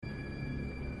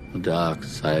The dark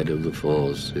side of the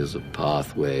Force is a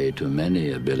pathway to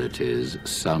many abilities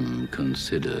some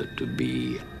consider to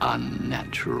be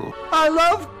unnatural. I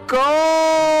love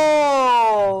gold!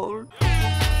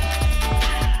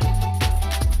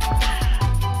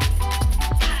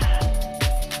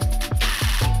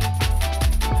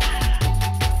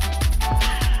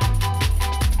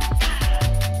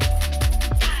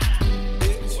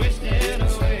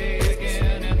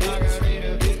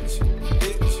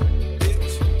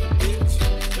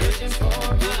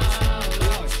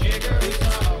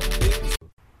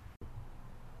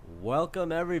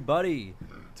 Welcome everybody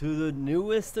to the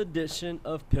newest edition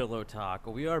of Pillow Talk.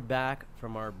 We are back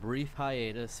from our brief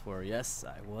hiatus where, yes,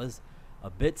 I was a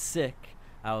bit sick.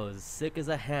 I was sick as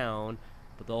a hound,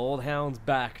 but the old hound's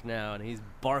back now and he's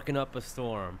barking up a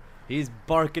storm. He's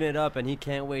barking it up and he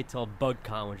can't wait till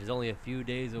BugCon, which is only a few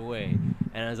days away.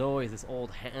 And as always, this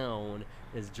old hound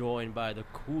is joined by the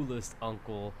coolest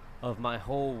uncle of my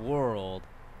whole world,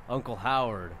 Uncle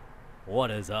Howard.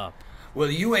 What is up? Well,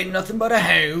 you ain't nothing but a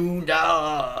hound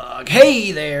dog.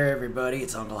 Hey there, everybody.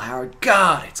 It's Uncle Howard.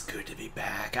 God, it's good to be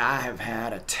back. I have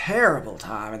had a terrible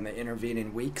time in the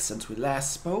intervening weeks since we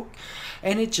last spoke,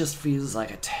 and it just feels like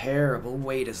a terrible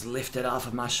weight is lifted off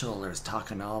of my shoulders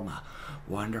talking to all my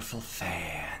wonderful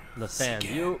fans. The fans.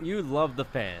 Again. You love the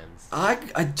fans. I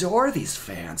adore these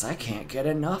fans. I can't get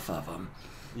enough of them.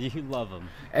 You love them.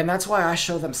 And that's why I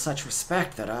show them such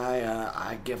respect that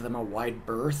I give them a wide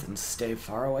berth and stay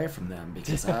far away from them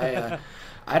because I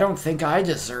don't think I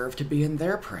deserve to be in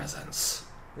their presence.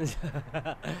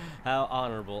 How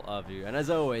honorable of you. And as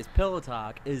always, Pillow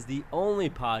Talk is the only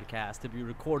podcast to be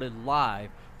recorded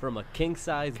live from a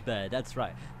king-size bed. That's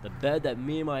right, the bed that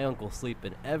me and my uncle sleep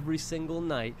in every single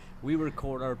night. We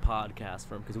record our podcast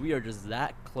from because we are just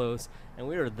that close and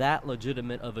we are that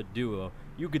legitimate of a duo.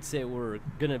 You could say we're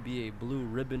gonna be a Blue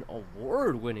Ribbon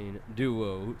Award-winning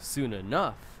duo soon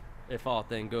enough, if all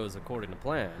things goes according to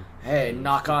plan. Hey,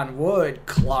 knock on wood,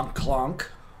 clunk clunk.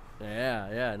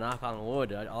 Yeah, knock on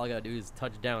wood. All I gotta do is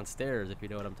touch downstairs, if you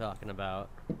know what I'm talking about.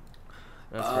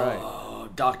 That's right. Oh,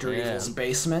 Dr. Yeah. Evil's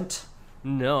basement?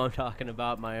 No, I'm talking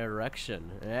about my erection.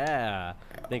 Yeah,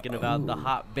 thinking about the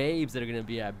hot babes that are gonna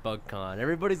be at BugCon.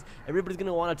 Everybody's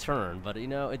gonna want to turn, but you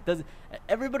know it doesn't.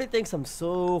 Everybody thinks I'm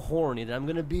so horny that I'm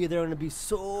gonna be there. I'm gonna be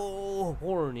so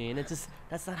horny, and it's just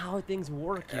that's not how things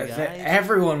work, you guys.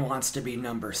 Everyone wants to be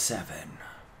number 7.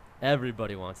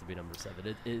 Everybody wants to be number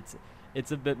 7.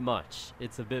 It's a bit much.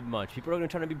 It's a bit much. People are going to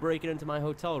try to be breaking into my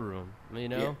hotel room, you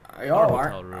know? Our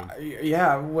hotel room.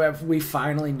 Yeah, we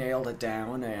finally nailed it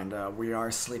down, and we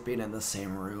are sleeping in the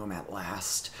same room at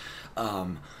last.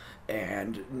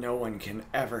 And no one can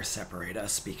ever separate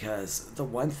us because the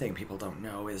one thing people don't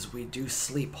know is we do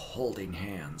sleep holding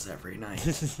hands every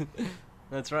night.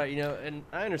 That's right, you know, and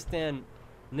I understand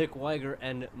Nick Weiger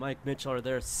and Mike Mitchell are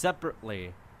there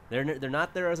separately. They're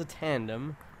not there as a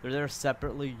tandem. They're there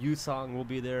separately. Yusong will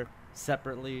be there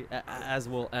separately, as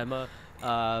will Emma.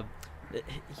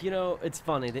 You know, it's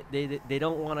funny. They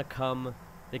don't want to come.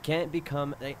 They can't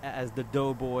become as the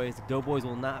Doughboys. The Doughboys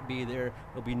will not be there.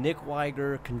 It'll be Nick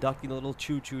Weiger conducting a little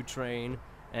choo-choo train,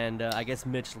 and I guess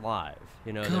Mitch live.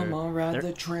 You know, Come on, ride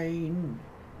the train.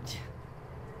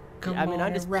 Come I mean,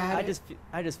 on,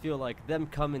 I just feel like them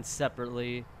coming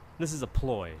separately. This is a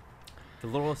ploy to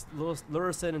lure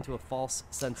us into a false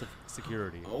sense of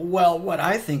security. Well, what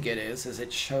I think it is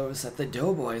it shows that the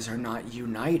Doughboys are not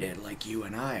united like you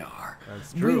and I are.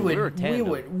 That's true.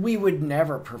 We would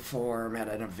never perform at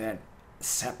an event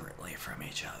separately from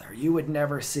each other. You would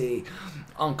never see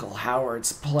Uncle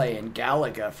Howard's playing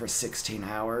Galaga for 16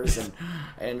 hours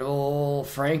and old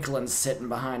Franklin's sitting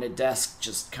behind a desk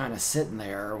just kind of sitting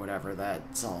there or whatever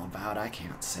that's all about. I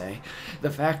can't say. The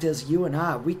fact is, you and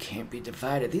I, we can't be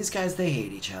divided. These guys, they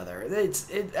hate each other.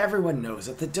 Everyone knows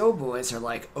it. The Doughboys are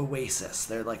like Oasis.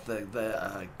 They're like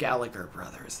the Gallagher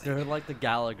brothers. They're like the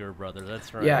Gallagher brothers,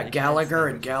 that's right. Yeah, Gallagher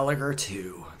and Gallagher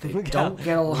too. They don't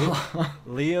get along.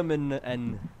 Liam and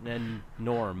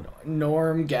Norm.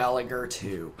 Norm Gallagher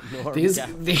too.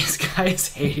 These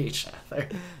guys hate each other.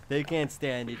 They can't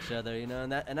stand each other, you know,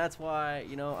 and that's why,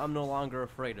 you know, I'm no longer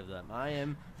afraid of them. I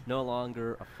am no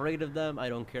longer afraid of them. I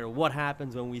don't care what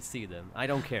happens when we see them. I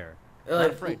don't care. I'm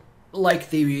not afraid. Like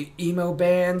the emo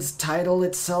band's title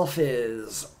itself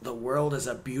is, "The world is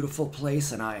a beautiful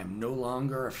place and I am no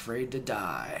longer afraid to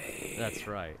die." That's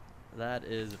right. That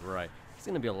is right. There's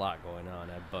going to be a lot going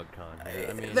on at BugCon.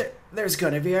 I mean, there's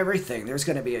going to be everything. There's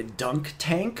going to be a dunk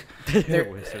tank.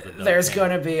 There's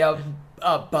going to be a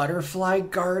butterfly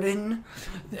garden.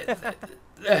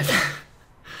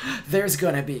 There's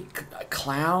going to be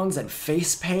clowns and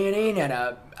face painting and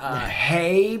a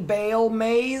hay bale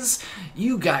maze.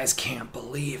 You guys can't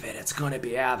believe it. It's going to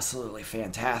be absolutely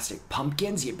fantastic.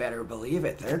 Pumpkins, you better believe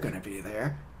it. They're going to be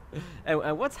there.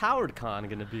 And what's Howard Con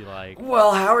gonna be like?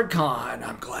 Well, Howard Con,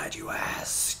 I'm glad you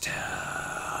asked.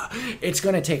 It's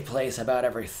going to take place about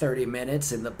every 30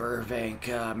 minutes in the Burbank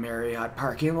Marriott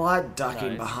parking lot,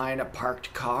 ducking behind a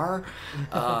parked car.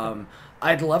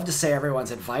 I'd love to say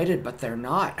everyone's invited, but they're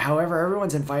not. However,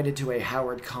 everyone's invited to a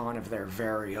Howard Con of their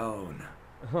very own.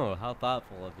 Oh, how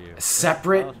thoughtful of you.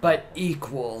 Separate but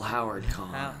equal Howard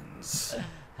Cons.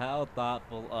 How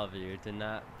thoughtful of you to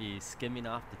not be skimming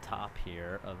off the top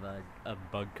here of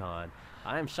BugCon.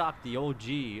 I am shocked the OG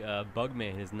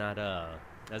Bugman is not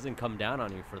hasn't come down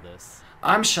on you for this.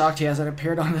 I'm shocked he hasn't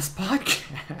appeared on this podcast.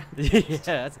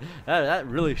 Yeah, that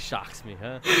really shocks me,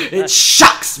 huh? It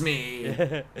shocks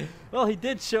me! Well, he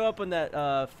did show up in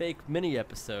that fake mini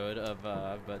episode of,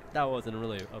 but that wasn't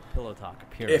really a Pillow Talk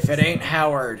appearance. If it ain't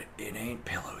Howard, it ain't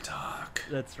Pillow Talk.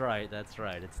 That's right. That's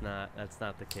not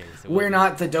the case. We're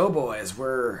not the Doughboys.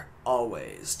 We're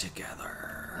always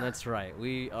together. That's right.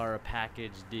 We are a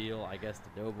package deal. I guess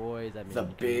the Doughboys. I mean, the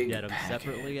you big can get them package.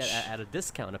 separately at a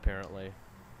discount, apparently.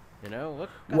 You know.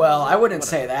 Well, I wouldn't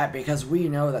say that because we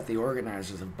know that the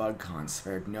organizers of BugCon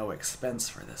spared no expense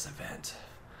for this event.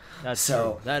 That's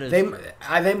so true. That is they true.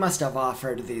 They must have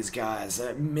offered these guys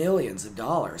millions of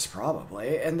dollars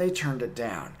probably, and they turned it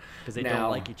down. Because they don't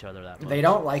like each other that much. They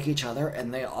don't like each other,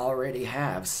 and they already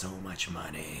have so much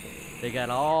money. They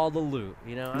got all the loot,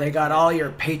 you know. They got all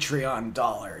your Patreon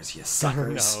dollars, you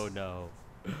suckers. No.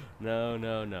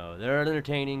 They're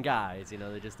entertaining guys, you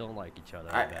know. They just don't like each other.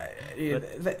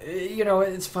 You know,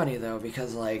 it's funny though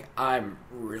because like I'm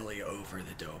really over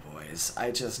the Doughboys.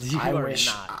 I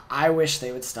wish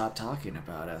they would stop talking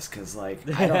about us because like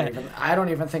I don't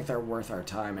even think they're worth our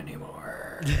time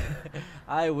anymore.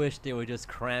 I wish they would just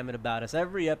cram it about us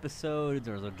every episode.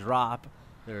 There's a drop.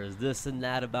 There's this and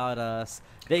that about us.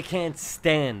 They can't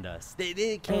stand us.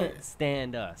 They can't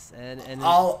stand us. And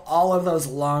all of those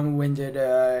long-winded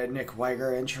Nick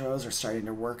Weiger intros are starting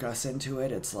to work us into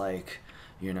it. It's like,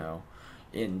 you know,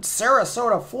 in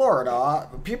Sarasota, Florida,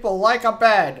 people like a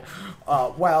bed.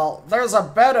 Well, there's a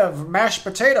bed of mashed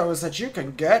potatoes that you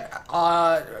can get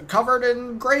covered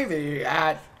in gravy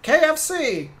at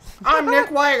KFC. I'm Nick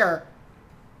Weiger.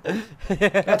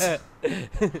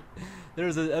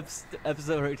 There's an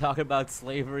episode where you're talking about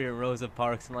slavery and Rosa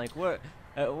Parks. I'm like,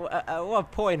 at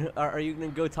what point are you going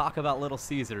to go talk about Little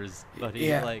Caesars, buddy?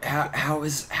 Yeah, like, how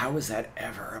is that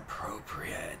ever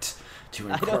appropriate to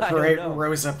incorporate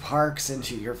Rosa Parks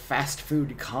into your fast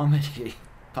food comedy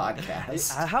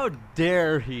podcast? How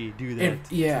dare he do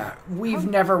that? We've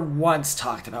never once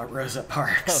talked about Rosa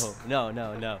Parks. Oh,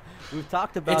 no. We've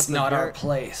talked about it's not our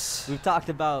place. We've talked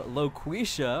about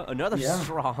Loquisha, another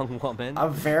strong woman. A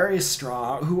very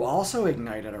strong, who also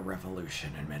ignited a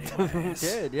revolution in many ways.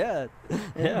 Did, yeah.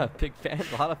 Yeah, big fan,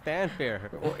 a lot of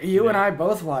fanfare. You and I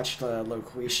both watched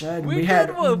Loquisha, and we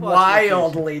had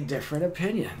wildly different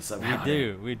opinions about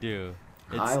it. We do.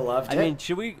 I loved it. I mean,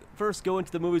 should we first go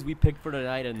into the movies we picked for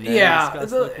tonight and then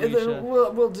discuss Loquisha?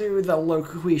 We'll do the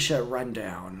Loquisha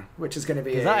rundown, which is going to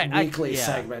be a weekly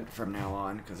segment from now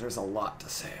on, because there's a lot to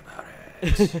say about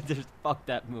it. Just fuck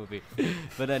that movie.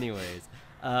 But anyways,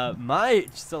 my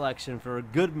selection for a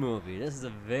good movie. This is a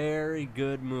very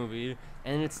good movie,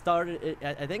 and it started.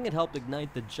 I think it helped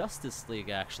ignite the Justice League.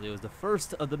 Actually, it was the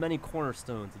first of the many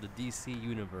cornerstones of the DC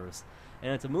universe,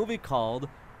 and it's a movie called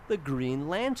The Green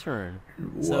Lantern.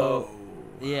 Whoa.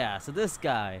 So this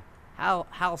guy, Hal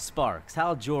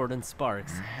Jordan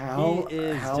Sparks.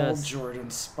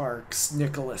 Jordan Sparks,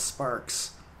 Nicholas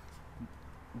Sparks.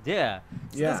 This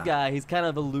guy, he's kind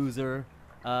of a loser.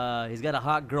 He's got a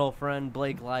hot girlfriend,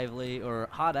 Blake Lively, or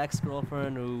hot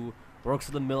ex-girlfriend who works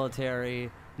for the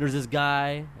military. There's this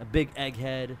guy, a big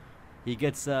egghead. He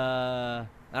gets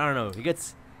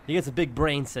he gets a big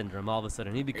brain syndrome all of a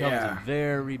sudden. He becomes a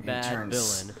very bad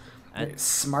villain.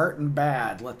 Smart and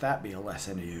bad. Let that be a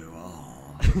lesson to you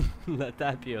all. Let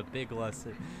that be a big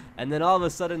lesson. And then all of a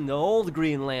sudden, the old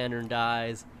Green Lantern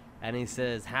dies, and he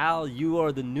says, Hal, you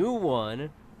are the new one.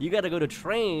 You got to go to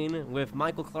train with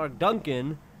Michael Clark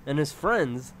Duncan and his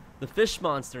friends, the fish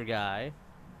monster guy,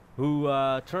 who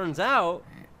turns out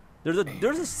there's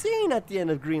a scene at the end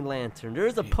of Green Lantern.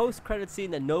 There's a post-credit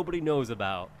scene that nobody knows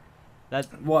about.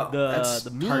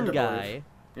 The mean guy.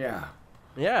 Yeah.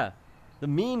 The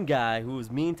mean guy who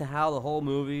was mean to Hal the whole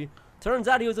movie. Turns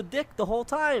out he was a dick the whole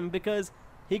time because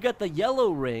he got the yellow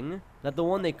ring, that the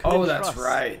one they couldn't trust. Oh,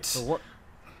 that's right.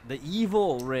 The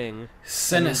evil ring.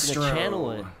 Sinestro.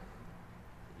 Channel it.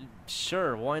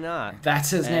 Sure, why not?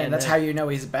 That's his name. And That's how you know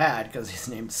he's bad, because he's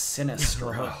named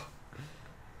Sinestro.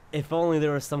 If only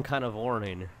there was some kind of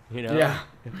warning, you know? Yeah.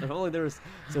 If only there was.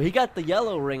 So he got the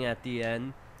yellow ring at the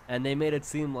end, and they made it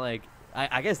seem like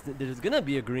I guess there's gonna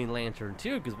be a Green Lantern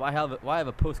too, because why have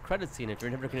a post-credit scene if you're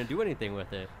never gonna do anything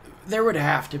with it? There would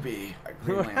have to be a Green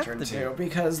There would have Lantern to be. too,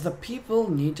 because the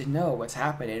people need to know what's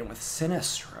happening with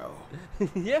Sinestro.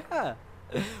 Yeah,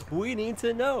 we need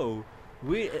to know.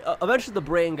 We eventually the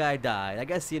brain guy died. I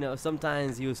guess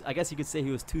sometimes he was. I guess you could say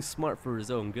he was too smart for his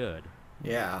own good.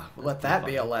 Yeah, let that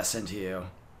be a lesson to you.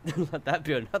 Let that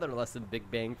be another lesson, Big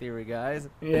Bang Theory guys.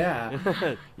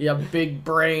 Yeah. You big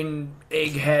brain,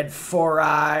 egghead, four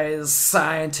eyes,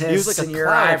 scientist like a in your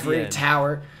clown at the ivory end.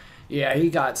 tower. Yeah,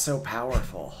 he got so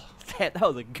powerful. That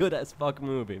was a good as fuck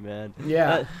movie, man.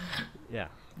 Yeah. Yeah.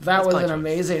 That That's was my an choice.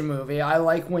 amazing movie. I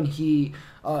like when he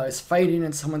is fighting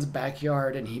in someone's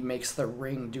backyard and he makes the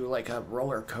ring do like a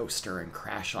roller coaster and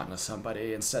crash onto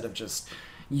somebody instead of just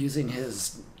using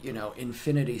his,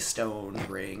 Infinity Stone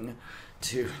ring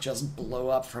to just blow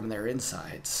up from their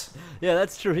insides. Yeah,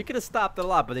 that's true. He could have stopped it a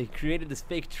lot, but they created this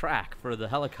fake track for the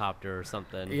helicopter or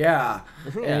something. Yeah.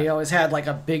 Yeah. And he always had like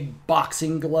a big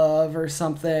boxing glove or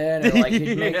something. And like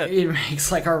Yeah. he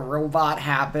makes like a robot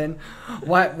happen.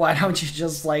 Why don't you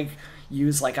just like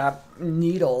use like a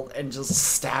needle and just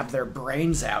stab their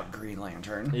brains out, Green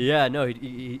Lantern? Yeah, no,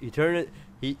 he turned it.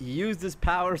 He used his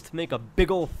powers to make a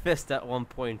big old fist at one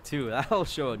point too. That'll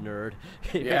show a nerd.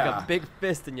 You make Yeah. a big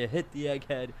fist and you hit the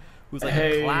egghead, who's like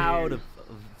Hey. a cloud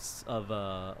of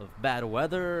bad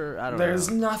weather. I don't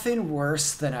There's know. nothing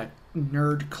worse than a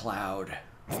nerd cloud.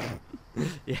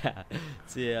 Yeah,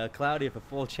 see, cloudy with a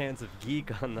full chance of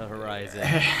geek on the horizon.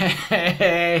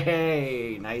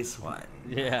 Hey, nice one.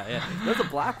 Yeah. There's a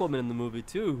black woman in the movie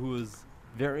too who was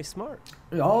very smart.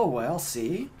 Oh, well,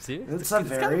 see? See? It's a It's got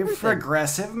very everything.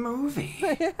 progressive movie.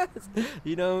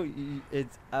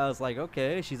 I was like,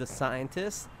 okay, she's a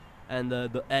scientist, and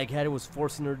the egghead was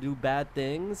forcing her to do bad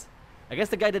things. I guess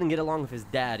the guy didn't get along with his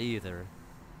dad either.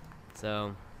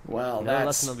 So, Well, another that's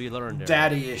lesson will be learned there.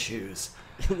 daddy issues.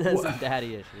 That's some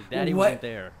daddy issues. Daddy What? wasn't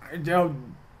there. No,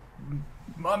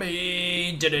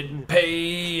 Mommy didn't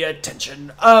pay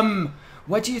attention.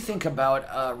 What do you think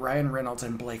about Ryan Reynolds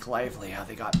and Blake Lively, how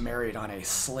they got married on a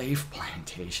slave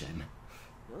plantation?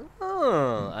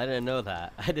 Oh, I didn't know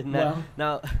that. I didn't know.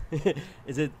 Well- Now,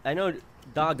 is it? I know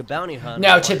Dog Bounty Hunter.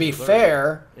 Now, to was be learned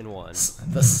fair, in one.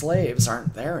 the slaves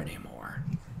aren't there anymore.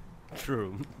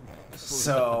 True.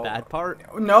 So The bad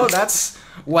part. No,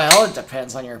 well, it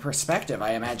depends on your perspective.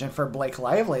 I imagine for Blake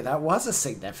Lively, that was a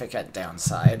significant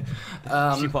downside.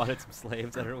 She wanted some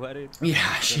slaves at her wedding.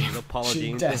 Yeah, she. the Paula she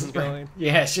Deen thing desperate- going?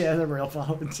 Yeah, she had a real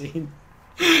Paula Deen.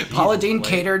 Paula Deen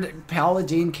catered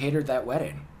that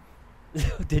wedding.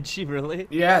 Did she really?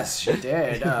 Yes, she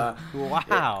did.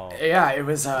 Wow. Yeah, it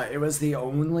was the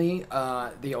only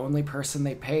person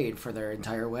they paid for their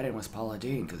entire wedding was Paula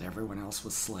Deen because everyone else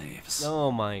was slaves.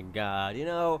 Oh my God!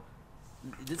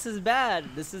 This is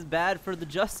bad. This is bad for the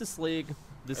Justice League.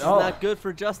 This is Oh. not good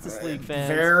for Justice League fans.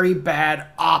 Very bad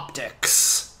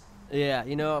optics. Yeah,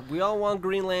 we all want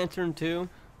Green Lantern too.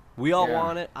 We all Yeah.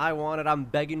 want it. I want it. I'm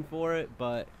begging for it,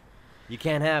 but you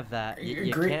can't have that.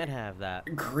 You Green- can't have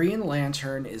that. Green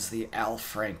Lantern is the Al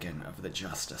Franken of the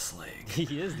Justice League.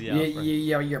 He is the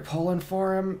You, Alfred. you're pulling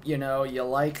for him. You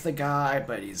like the guy,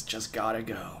 but he's just gotta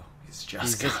go. He's He's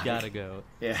just just gotta go.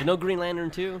 Yeah. So no Green Lantern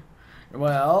too.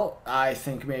 Well, I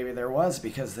think maybe there was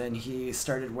because then he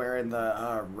started wearing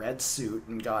the red suit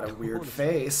and got a weird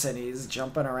face, and he's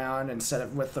jumping around instead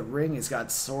of with the ring. He's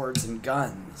got swords and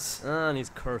guns. And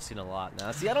he's cursing a lot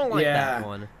now. See, I don't like yeah, that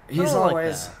one. I he's don't like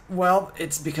always that. well.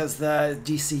 It's because the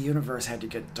DC universe had to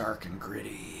get dark and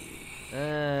gritty.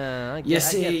 I You get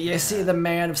see that. the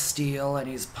Man of Steel, and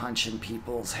he's punching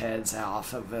people's heads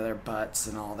off of their butts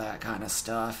and all that kind of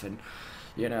stuff. And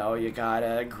you got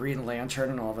a Green Lantern,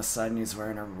 and all of a sudden he's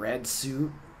wearing a red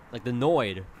suit. Like the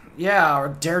Noid Yeah, or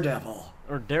Daredevil.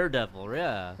 or Daredevil.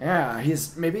 Yeah. Yeah,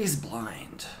 maybe he's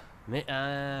blind.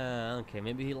 Okay,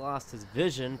 maybe he lost his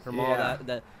vision from all Yeah.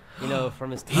 that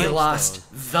from his time He lost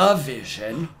stone. the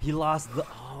vision. He lost the.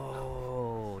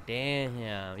 Oh, damn.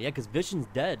 Yeah, because Vision's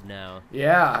dead now.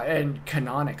 Yeah, and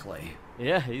canonically.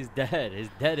 Yeah, he's dead. His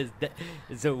dead is dead.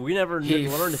 So we never He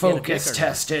learned if he had a dick focus or not.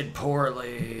 tested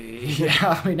poorly.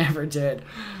 Yeah, we never did.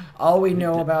 All we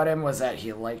know about him was that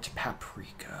he liked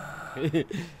paprika.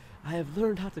 I have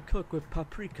learned how to cook with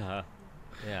paprika.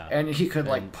 Yeah. And he could,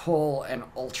 like, And- pull an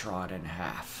Ultron in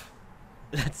half.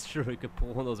 That's true. He could pull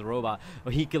one of those robots.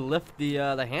 Or he could lift the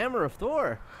hammer of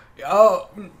Thor. Oh,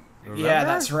 Remember? Yeah,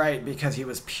 that's right, because he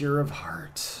was pure of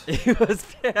heart. He was.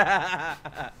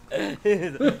 I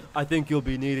think you'll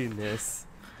be needing this.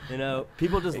 You know,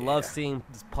 people just love seeing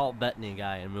this Paul Bettany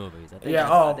guy in movies. I think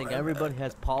I think everybody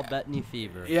has Paul Bettany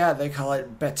fever. Yeah, they call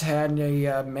it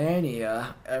Betania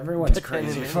Mania. Everyone's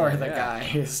crazy for the guy.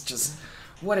 He's just,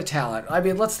 what a talent. I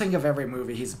mean, let's think of every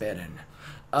movie he's been in.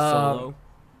 Solo.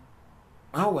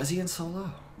 Oh, was he in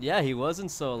Solo? Yeah, he was in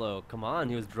Solo. Come on,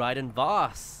 he was Dryden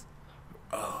Voss.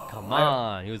 Oh, Come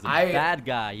on, he was a bad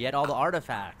guy. He had all the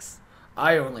artifacts.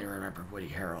 I only remember Woody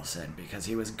Harrelson because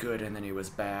he was good and then he was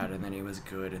bad and then he was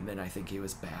good and then I think he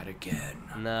was bad again.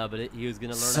 No, but he was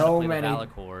gonna learn So how to play the many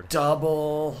Valacord.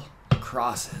 double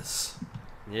crosses.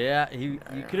 Yeah, you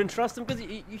couldn't trust him because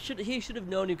he should have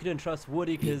known you couldn't trust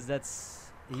Woody because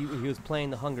he was playing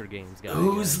the Hunger Games guy.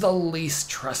 Who's the least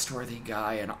trustworthy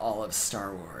guy in all of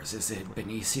Star Wars? Is it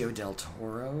Benicio del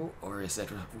Toro or is it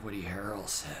Woody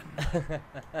Harrelson?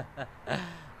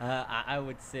 I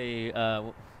would say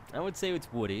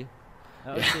it's Woody.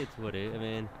 I would say it's Woody. I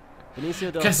mean,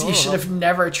 Benicio del Toro. Because he should have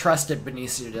never trusted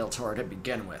Benicio del Toro to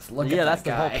begin with. Look at that that's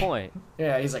guy. the whole point.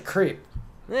 Yeah, he's a creep.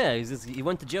 Yeah, he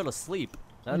went to jail to sleep.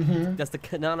 That's the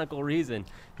canonical reason.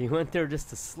 He went there just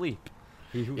to sleep.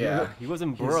 He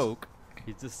wasn't broke.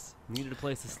 He just needed a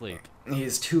place to sleep.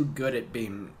 He's too good at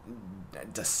being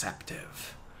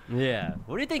deceptive. Yeah.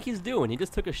 What do you think he's doing? He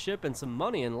just took a ship and some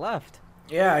money and left.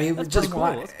 Yeah, he That's just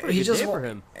pretty cool. That's pretty good day for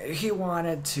him. He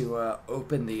wanted to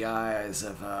open the eyes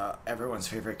of everyone's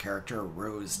favorite character,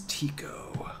 Rose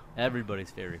Tico.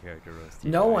 Everybody's favorite character, Rose Tico.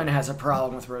 No one has a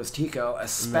problem with Rose Tico,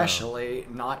 especially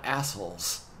not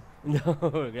assholes.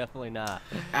 No, definitely not.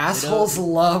 Assholes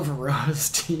love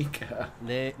Rose Tico.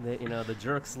 They the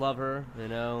jerks love her. You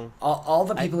know, all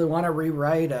the people who want to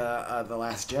rewrite The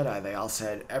Last Jedi, they all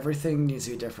said everything needs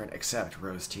to be different except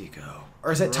Rose Tico.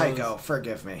 Or is it Tycho?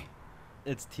 Forgive me.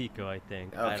 It's Tico, I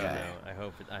think. Okay. I don't know.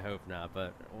 I hope not.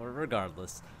 But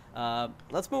regardless,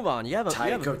 let's move on.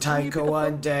 Tycho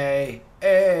one day.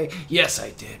 Hey, yes, I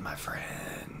did, my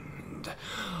friend.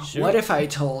 Sure. What if I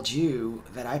told you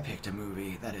that I picked a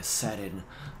movie that is set in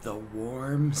the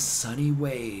warm, sunny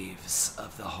waves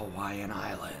of the Hawaiian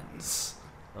Islands?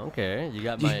 Okay, you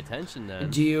got my attention then.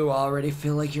 Do you already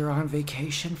feel like you're on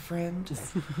vacation, friend?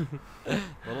 A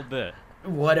little bit.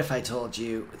 What if I told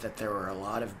you that there were a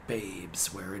lot of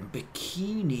babes wearing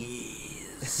bikinis?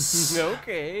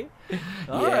 Okay.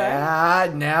 All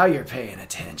yeah, now you're paying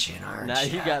attention, aren't now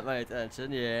you? you got my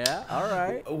attention, yeah. All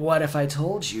right. What if I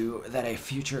told you that a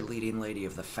future leading lady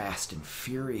of the Fast and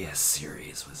Furious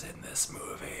series was in this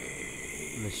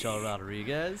movie? Michelle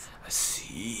Rodriguez?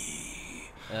 Sí.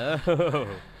 Oh.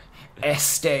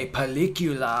 Esta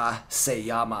película se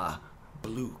llama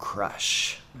Blue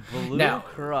Crush. Blue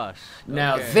Crush.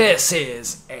 Now, Okay. this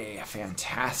is a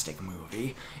fantastic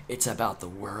movie. It's about the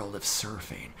world of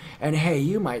surfing. And hey,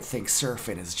 you might think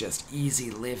surfing is just easy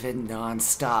living,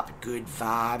 non-stop, good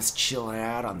vibes, chilling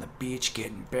out on the beach,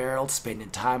 getting barreled, spending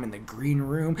time in the green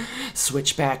room,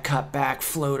 switchback, cutback,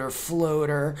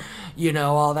 floater, you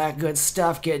know, all that good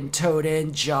stuff, getting towed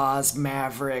in, Jaws,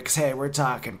 Mavericks, hey, we're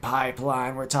talking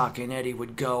Pipeline, we're talking Eddie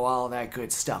Would Go, all that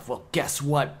good stuff. Well, guess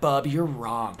what, bub? You're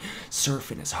wrong.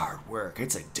 Surfing is hard work.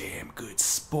 It's a damn good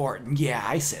sport. And yeah,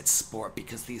 I said sport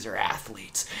because these are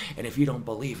athletes. And if you don't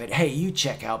believe it, hey, you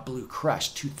check out Blue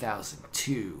Crush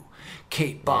 2002.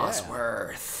 Kate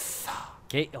Bosworth.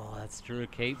 Oh, that's true.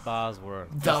 Kate Bosworth.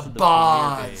 The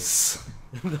Boz.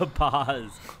 The Boz.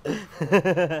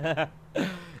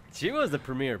 She was the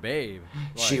premier babe.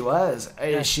 She was.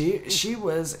 She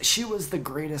was the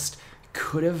greatest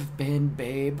could have been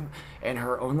babe, and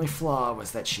her only flaw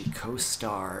was that she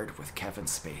co-starred with Kevin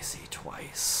Spacey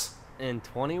twice. In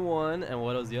 21, and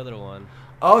what was the other one?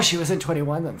 Oh, she was in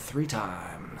 21 then 3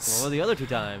 times. What were the other 2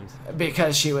 times?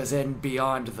 Because she was in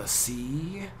Beyond the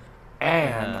Sea,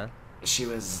 and she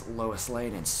was Lois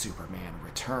Lane in Superman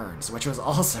Returns, which was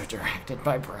also directed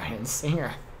by Bryan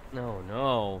Singer.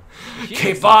 No.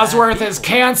 Kate Bosworth is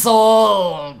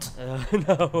canceled!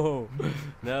 No.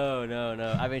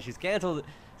 I mean, she's canceled.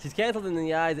 She's canceled in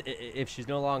the eyes if she's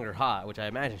no longer hot, which I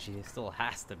imagine she still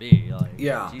has to be. Like,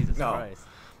 Yeah, Jesus no. Christ.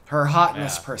 Her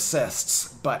hotness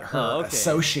persists, but her okay.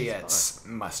 associates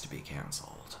must be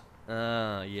canceled.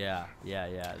 Yeah.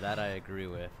 That I agree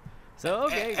with. So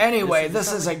okay. Anyway, this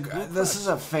sounds is like Blue Crush.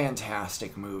 a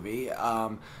fantastic movie.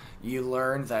 You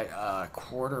learn that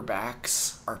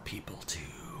quarterbacks are people too.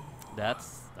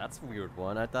 That's a weird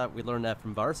one. I thought we learned that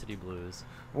from Varsity Blues.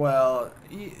 Well,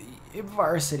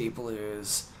 Varsity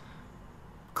Blues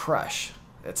Crush.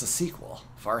 It's a sequel.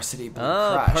 Varsity Blue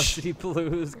Crush. Varsity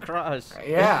Blues Crush.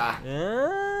 Yeah.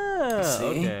 Yeah. See?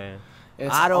 Okay.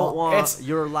 I don't want it's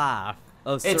your life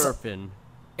of it's- surfing.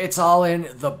 it's all in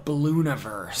the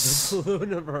Ballooniverse.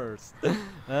 Universe.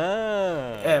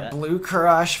 Blue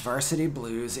Crush, Varsity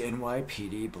Blues,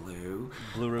 NYPD Blue,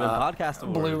 Blue Ribbon Podcast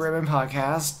Awards. Blue Ribbon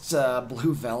Podcast,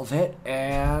 Blue Velvet,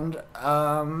 and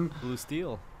Blue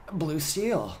Steel. Blue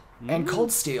Steel, and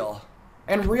Cold Steel,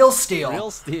 and Real Steel.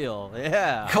 Real Steel.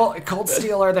 Yeah. Cold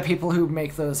Steel are the people who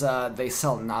make those. They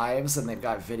sell knives, and they've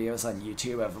got videos on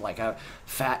YouTube of like a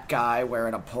fat guy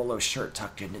wearing a polo shirt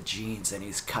tucked into jeans, and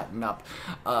he's cutting up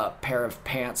a pair of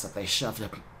pants that they shoved a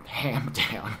ham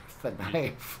down with a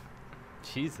knife.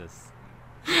 Jesus.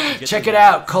 Check it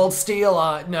out, Cold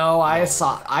Steel. No, I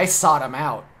sought him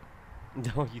out.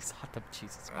 No, you saw them.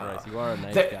 Jesus Christ, you are a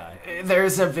nice Th- guy.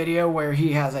 There's a video where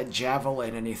he has a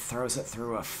javelin and he throws it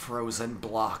through a frozen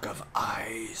block of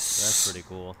ice. That's pretty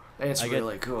cool. It's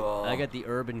really cool. I get the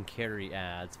Urban Carry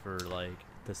ads for like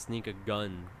to sneak a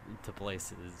gun to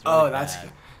places. It's Oh, really that's.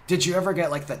 bad. Did you ever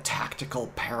get like the tactical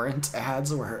parent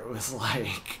ads where it was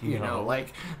like, you know, No.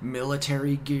 like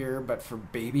military gear but for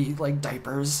baby like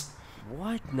diapers?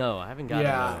 What? No, I haven't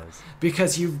gotten those.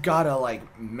 Because you've got to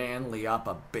like manly up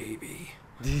a baby.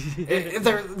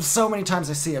 There so many times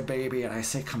I see a baby and I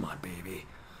say, "Come on, baby.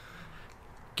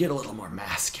 Get a little more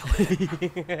masculine."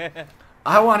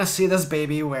 I want to see this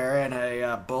baby wearing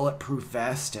a bulletproof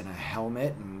vest and a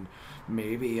helmet and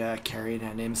maybe carrying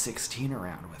an M16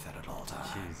 around with it at all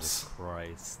times. Jesus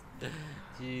Christ.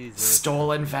 Jesus.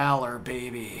 Stolen valor,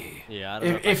 baby. Yeah, I don't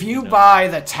know if I If can you do buy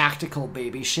the tactical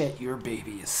baby shit, your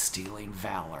baby is stealing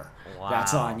valor.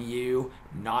 That's Wow. on you,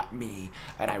 not me.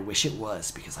 And I wish it was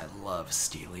because I love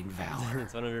stealing valor.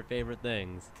 It's one of your favorite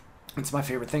things. It's my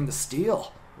favorite thing to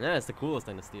steal. Yeah, it's the coolest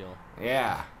thing to steal.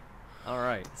 Yeah. All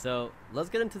right, so let's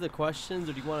get into the questions,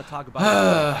 or do you want to talk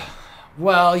about?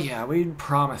 Well, yeah, we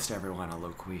promised everyone a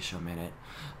Loquisha minute.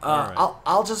 Alright.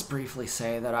 I'll just briefly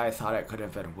say that I thought it could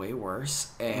have been way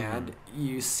worse, and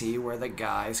you see where the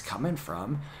guy's coming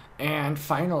from. And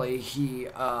finally,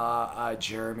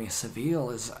 Jeremy Seville,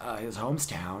 his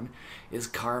hometown is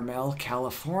Carmel,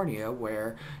 California,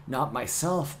 where not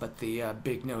myself, but the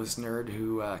big-nosed nerd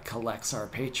who collects our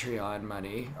Patreon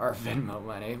money, our Venmo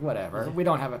money, whatever. We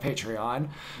don't have a Patreon.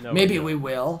 No, Maybe we we don't.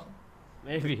 will.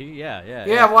 Maybe, yeah.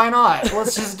 Yeah, why not?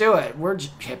 Let's just do it. We're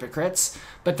hypocrites.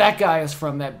 But that guy is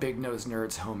from that big-nosed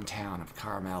nerd's hometown of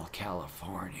Carmel,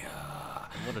 California.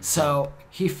 What a So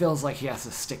he feels like he has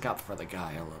to stick up for the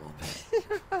guy a little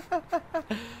bit.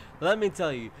 Let me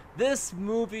tell you, this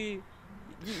movie,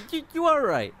 you are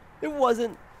right. It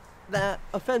wasn't that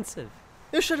offensive.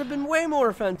 It should have been way more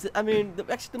offensive. I mean,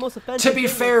 actually, the most offensive. To be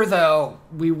thing fair, though,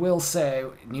 we will say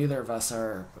neither of us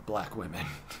are black women.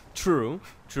 True.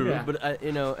 Yeah. But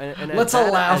you know, and Let's as bad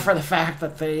allow as- for the fact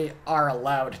that they are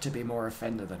allowed to be more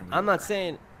offended than we I'm are. not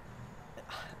saying.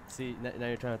 See, now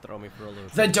you're trying to throw me for a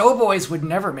loop. The Doughboys would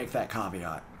never make that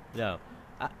caveat. No,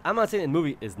 I'm not saying the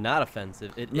movie is not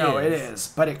offensive. No, it is,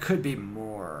 but it could be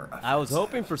more offensive. I was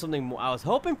hoping for something more. I was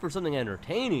hoping for something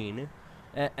entertaining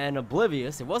and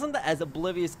oblivious. It wasn't as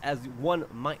oblivious as one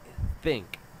might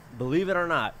think, believe it or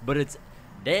not. But it's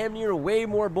damn near way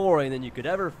more boring than you could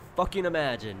ever fucking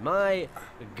imagine. My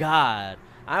God,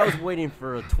 I was waiting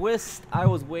for a twist. I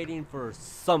was waiting for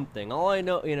something. All I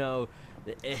know, you know,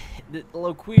 the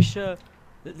Loquisha.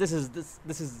 This is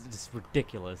just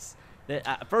ridiculous.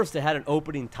 At first, it had an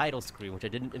opening title screen, which I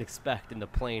didn't expect in the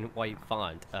plain white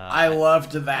font. I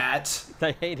loved that.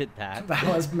 I hated that. That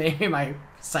was maybe my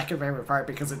second favorite part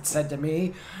because it said to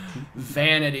me,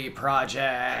 Vanity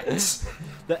Project.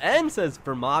 The end says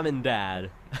for mom and dad,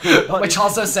 Which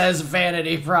also says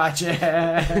Vanity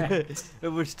Project.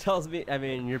 which tells me, I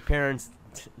mean, your parents,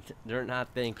 they're not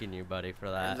thanking you, buddy, for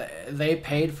that. They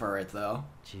paid for it, though.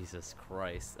 Jesus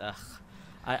Christ. Ugh.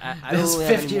 I don't This really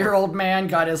have any more- 50-year-old man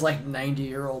got his,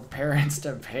 90-year-old parents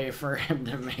to pay for him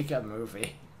to make a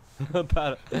movie.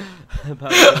 about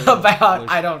About,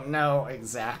 I don't know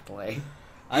exactly.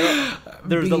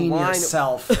 there's Being a line.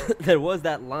 yourself. There was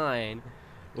that line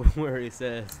where he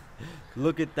says,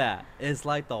 "Look at that! It's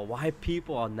like the white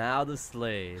people are now the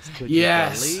slaves." Could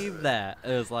Yes. you believe that?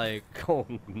 It was like, oh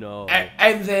no.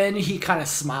 And then he kind of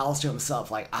smiles to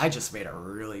himself like, I just made a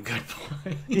really good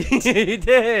point. He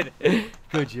did.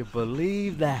 Could you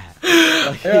believe that?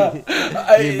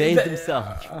 He made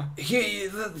himself.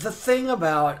 The thing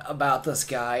about this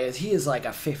guy is he is like a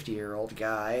 50-year-old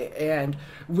guy, and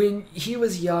when he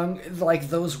was young,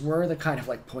 those were the kind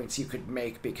of points you could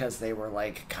make because they were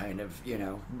kind of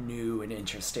new and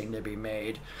interesting to be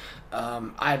made.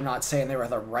 I'm not saying they were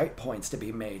the right points to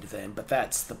be made then, but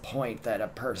that's the point that a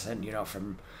person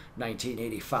from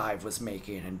 1985 was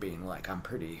making and being like, I'm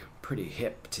pretty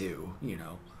hip to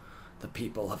the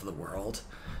people of the world.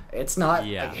 It's not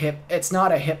Yeah. it's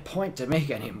not a hip point to make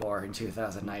anymore in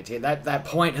 2019. That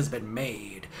point has been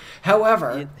made.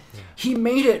 However, he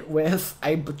made it with,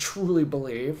 truly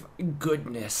believe,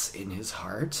 goodness in his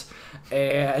heart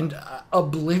and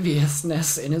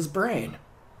obliviousness in his brain.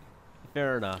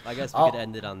 Fair enough. I guess we could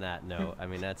end it on that note. I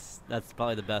mean, that's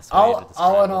probably the best way to describe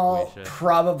all in all, LaQuisha.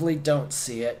 probably don't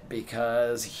see it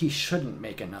because he shouldn't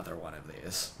make another one of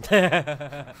these.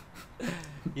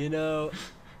 You know,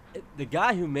 the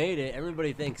guy who made it,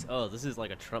 everybody thinks, oh, this is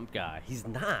like a Trump guy. He's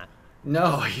not.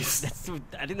 No, he's...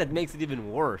 I think that makes it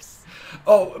even worse.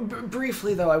 Oh,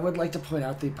 briefly, though, I would like to point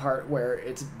out the part where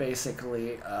it's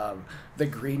basically the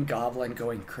Green Goblin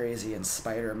going crazy in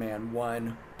Spider-Man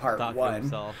 1, Part Talking to 1.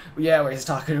 himself. Yeah, where he's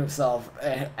talking to himself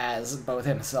as both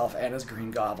himself and as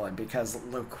Green Goblin, because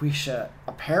LaQuisha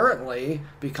apparently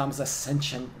becomes a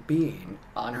sentient being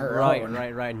on her own.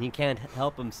 Right. And he can't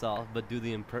help himself but do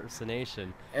the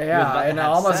impersonation. Yeah, He was about to and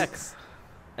have almost... sex.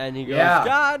 And he goes, Yeah.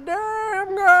 God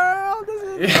damn, girl,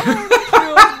 this is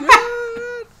so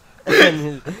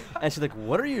good. And she's like,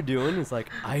 what are you doing? He's like,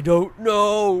 I don't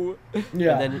know.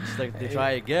 Yeah. And then she's like, they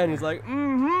try again. He's like,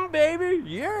 baby,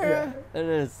 yeah. And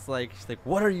then it's like, she's like,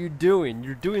 what are you doing?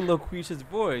 You're doing LaQuisha's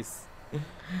voice.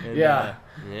 And, Yeah.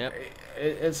 Yep.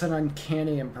 It's an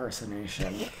uncanny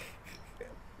impersonation.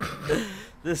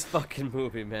 This fucking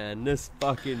movie, man. This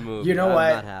fucking movie. You know I'm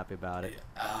what? not happy about it.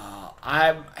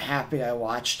 I'm happy I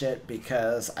watched it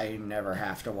because I never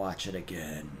have to watch it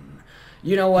again.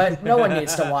 You know what? No one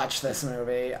needs to watch this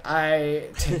movie. I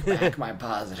take back my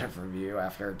positive review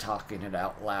after talking it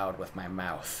out loud with my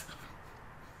mouth.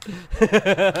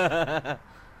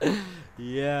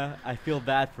 Yeah, I feel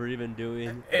bad for even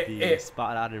doing the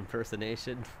spot on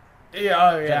impersonation. Yeah,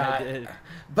 I yeah. did.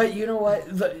 But you know what?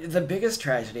 The biggest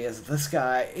tragedy is this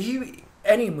guy.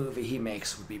 Any movie he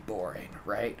makes would be boring,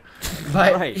 right?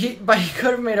 But Right. he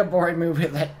could have made a boring movie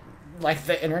that, like,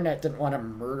 the internet didn't want to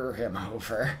murder him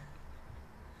over.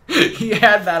 He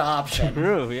had that option.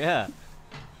 True, yeah.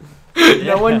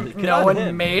 No Good on one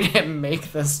him. made him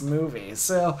make this movie.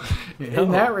 So,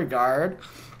 in that regard,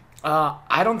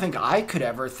 I don't think I could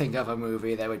ever think of a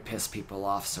movie that would piss people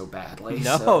off so badly.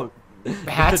 No. So,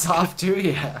 hats off to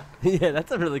you. Yeah,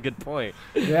 that's a really good point.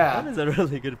 Yeah. That is a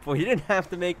really good point. He didn't have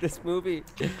to make this movie.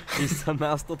 He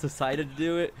somehow still decided to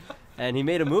do it. And he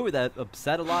made a movie that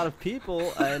upset a lot of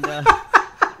people. And,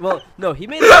 well, no, he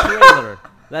made a trailer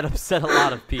that upset a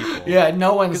lot of people. Yeah,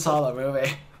 no one saw the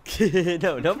movie.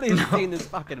 No, nobody's seen this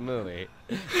fucking movie.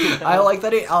 I like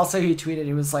that he tweeted,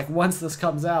 he was like, once this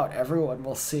comes out, everyone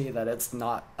will see that it's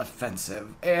not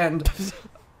offensive. And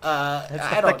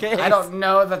I not the case. don't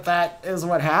know that is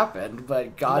what happened,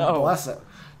 but God bless him.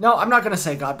 No, I'm not going to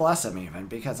say God bless him even,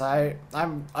 because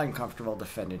I'm uncomfortable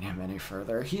defending him any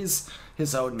further. He's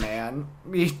his own man.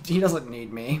 He doesn't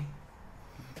need me.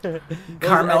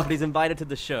 Carmel, he's invited to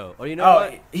the show. Or you know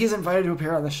what? He's invited to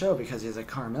appear on the show because he's a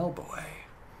Carmel boy.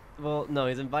 Well, no,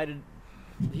 he's invited.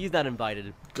 He's not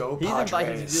invited. Go He's invited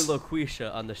to Padres. do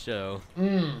LaQuisha on the show.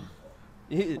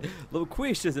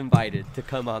 LaQuisha's invited to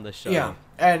come on the show. Yeah,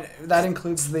 and that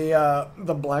includes the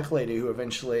black lady who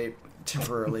eventually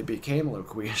temporarily became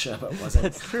LaQuisha, but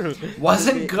That's true.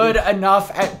 wasn't good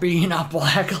enough at being a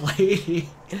black lady.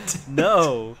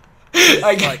 No.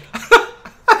 Like,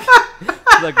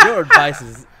 Like, your advice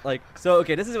is, like, so,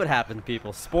 okay, this is what happened,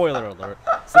 people. Spoiler alert.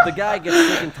 So the guy gets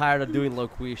sick and tired of doing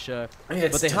LaQuisha,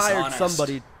 It's but they hired dishonest.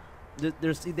 somebody.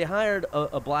 They hired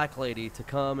a black lady to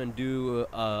come and do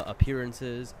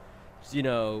appearances, you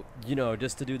know,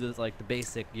 just to do this, like, the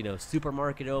basic,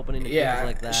 supermarket opening and yeah, things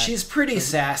like that. she's pretty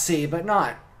sassy, but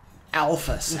not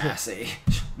alpha sassy.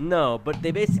 No, but they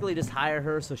basically just hire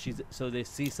her so they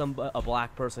see a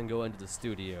black person go into the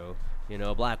studio,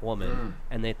 a black woman,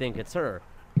 and they think it's her.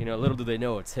 Little do they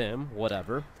know it's him,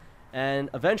 whatever. And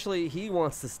eventually he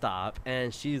wants to stop,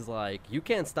 and she's like, you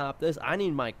can't stop this. I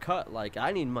need my cut. Like,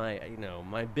 I need my,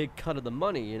 my big cut of the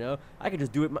money, I could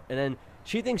just do it. And then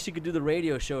she thinks she could do the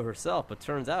radio show herself, but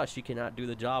turns out she cannot do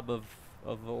the job of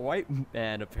a white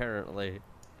man, apparently.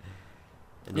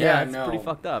 And Yeah, it's no. pretty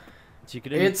fucked up. She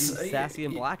couldn't be It's- sassy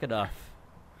and black enough.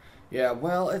 Yeah,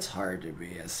 well, it's hard to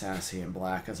be as sassy and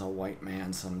black as a white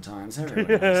man sometimes.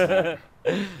 Everybody knows that.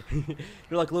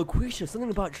 You're like, LaQuisha, something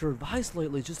about your advice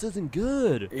lately just isn't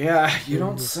good. Yeah, you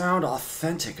don't sound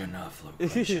authentic enough,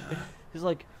 LaQuisha. He's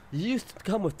like, you used to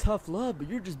come with tough love, but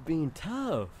you're just being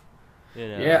tough.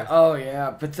 Yeah, oh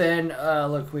yeah, but then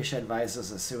LaQuisha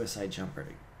advises a suicide jumper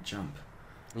to jump.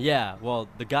 Yeah, well,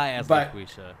 the guy asked But-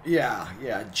 LaQuisha.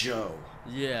 Yeah, Joe.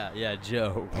 Yeah,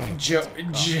 Joe. Joe,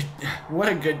 what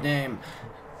a good name.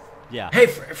 Yeah. Hey,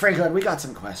 Franklin, we got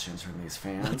some questions from these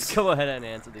fans. Let's go ahead and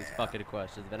answer these fucking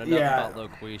questions, man. Enough about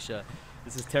Loquisha.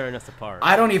 This is tearing us apart.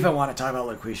 I don't even want to talk about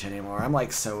Loquisha anymore. I'm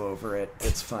like so over it.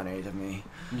 It's funny to me.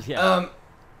 Yeah.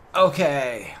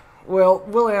 Okay. Well,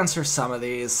 we'll answer some of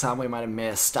these. Some we might have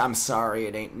missed. I'm sorry.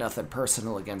 It ain't nothing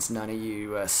personal against none of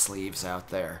you sleeves out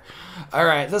there. All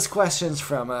right. This question's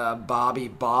from Bobby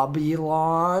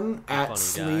Bobylon at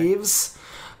Sleeves.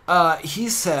 He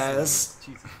says,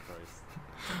 Jesus Christ.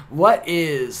 what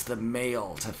is the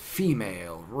male to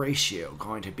female ratio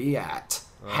going to be at?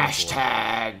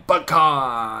 Hashtag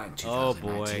ButtCon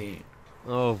 2019.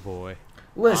 Oh boy.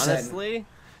 Listen, honestly,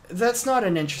 that's not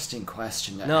an interesting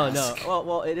question to ask. No.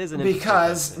 Well, it is an interesting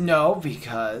question.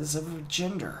 Because of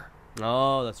gender.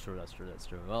 Oh, that's true.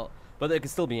 Well, but it can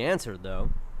still be answered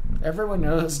though. Everyone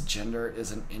knows gender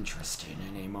isn't interesting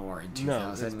anymore in 2019.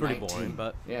 No, it's pretty boring,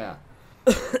 but yeah.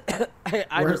 I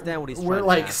understand what he's trying to ask. We're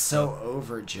like so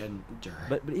over gender.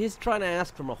 But he's trying to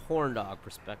ask from a horn dog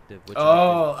perspective. Which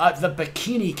the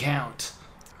bikini count.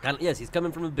 Yes, he's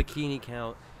coming from a bikini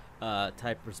count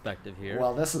type perspective here.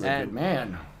 Well, this is a good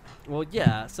man. Well,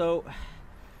 yeah. So,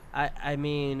 I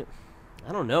mean,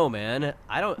 I don't know, man.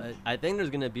 I think there's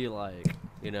gonna be like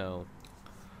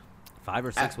 5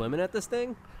 or 6 women at this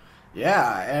thing.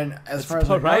 Yeah, and as far as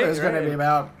I know, there's going to be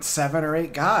about 7 or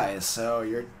 8 guys, so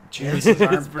your chances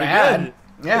aren't bad.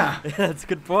 Good. Yeah. That's a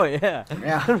good point, yeah.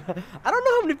 Yeah. I don't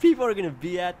know how many people are going to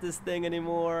be at this thing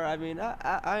anymore. I mean,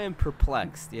 I am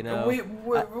perplexed,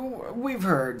 We've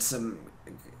heard some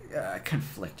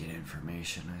conflicting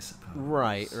information, I suppose.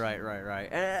 Right.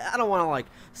 And I don't want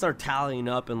to, start tallying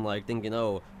up and, thinking,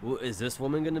 is this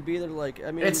woman going to be there?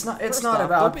 I mean, it's not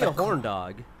about don't be a horn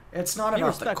dog. It's not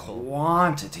about the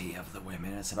quantity of the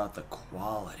women. It's about the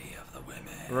quality of the women.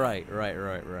 Right.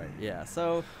 Yeah.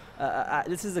 So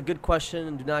this is a good question,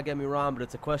 and do not get me wrong, but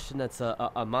it's a question that's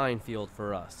a minefield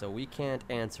for us. So we can't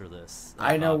answer this.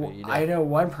 I know. I know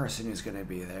one person who's going to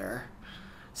be there.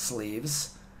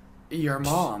 Sleeves. Your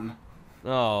mom.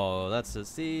 Oh,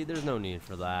 see. There's no need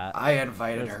for that. I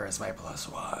invited her as my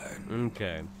 +1.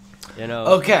 Okay.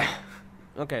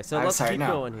 Okay. So let's keep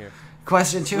going here.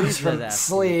 Question 2 is from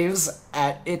Sleeves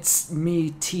at It's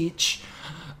Me Teach.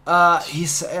 He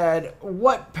said,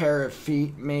 what pair of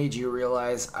feet made you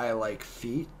realize I like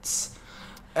feet? It's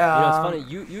funny.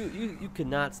 You could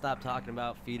not stop talking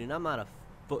about feet, and I'm not a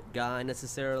foot guy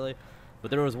necessarily,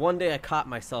 but there was one day I caught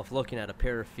myself looking at a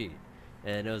pair of feet,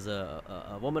 and it was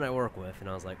a woman I work with, and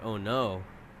I was like, oh no,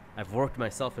 I've worked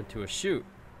myself into a shoot.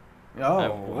 Oh. I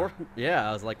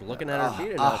was looking at her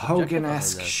feet. And a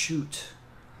Hogan-esque shoot.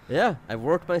 Yeah, I've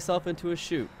worked myself into a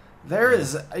shoot. There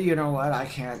is, you know what? I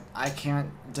can't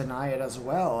deny it as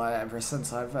well. Ever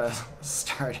since I've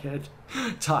started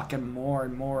talking more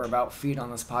and more about feet on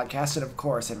this podcast, and of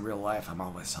course, in real life, I'm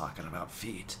always talking about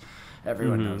feet.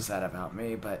 Everyone knows that about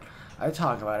me, but I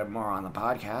talk about it more on the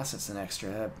podcast. It's an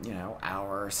extra,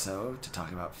 hour or so to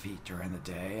talk about feet during the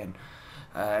day, and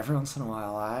every once in a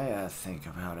while, I think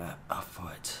about a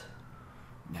foot.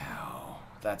 Now,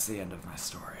 that's the end of my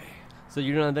story. So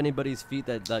you don't have anybody's feet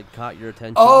that caught your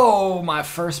attention? Oh, my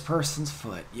first person's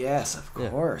foot. Yes, of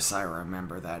course. Yeah. I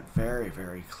remember that very,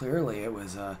 very clearly. It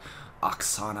was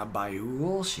Oksana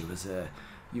Bayul. She was a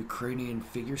Ukrainian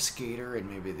figure skater in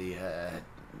maybe the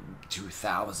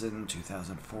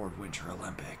 2004 Winter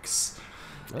Olympics.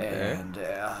 Okay. And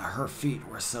her feet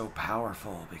were so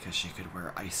powerful because she could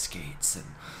wear ice skates and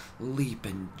leap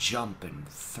and jump and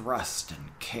thrust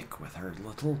and kick with her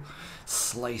little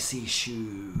slicey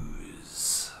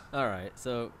shoes. All right,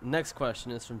 so next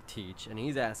question is from Teach, and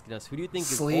he's asking us, who do you think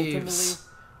is ultimately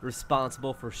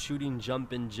responsible for shooting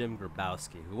Jumpin' Jim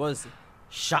Grabowski, who was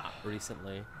shot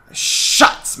recently?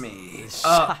 Shots me!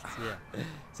 Shots, yeah.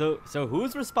 So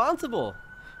who's responsible?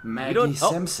 Maggie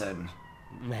Simpson.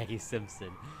 Maggie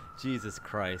Simpson. Jesus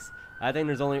Christ. I think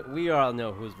we all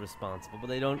know who's responsible, but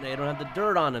they don't have the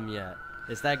dirt on him yet.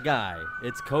 It's that guy.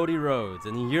 It's Cody Rhodes.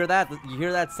 And you hear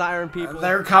that siren, people?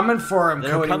 They're coming for him,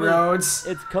 Rhodes.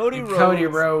 It's Cody Rhodes. Cody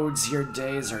Rhodes, your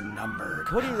days are numbered.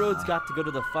 Cody Rhodes got to go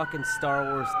to the fucking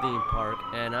Star Wars theme park,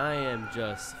 and I am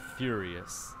just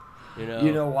furious.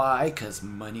 You know why? Because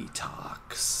money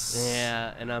talks.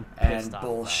 Yeah, and I'm pissed off. And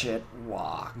bullshit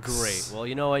walks. Great. Well,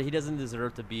 you know what? He doesn't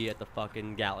deserve to be at the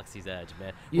fucking Galaxy's Edge,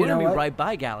 man. We're going to be right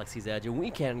by Galaxy's Edge, and we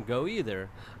can't go either.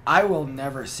 I will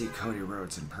never see Cody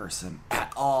Rhodes in person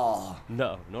at all.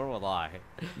 No, nor will I.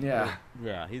 Yeah.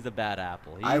 Yeah, he's a bad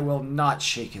apple. I will not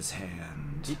shake his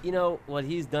hand. You know what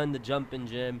he's done to Jumpin'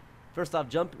 Jim? First off,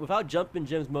 without Jumpin'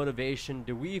 Jim's motivation,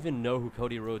 do we even know who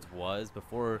Cody Rhodes was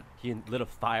before he lit a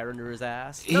fire under his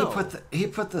ass? No. He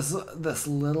put this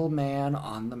little man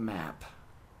on the map.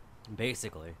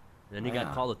 Basically. And then he got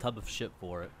Yeah. called a tub of shit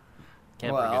for it.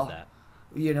 Can't Well, forget that.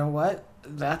 You know what?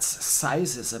 That's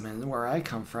sizeism, and where I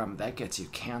come from, that gets you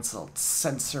canceled.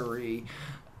 Sensory,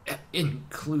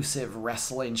 inclusive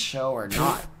wrestling show or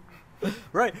not.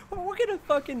 Right. What kind of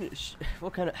fucking...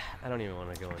 what kind of... I don't even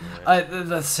want to go into it.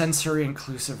 The sensory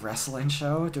inclusive wrestling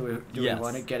show. Do we Yes.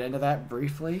 want to get into that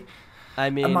briefly? I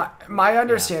mean... My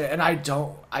understanding, and I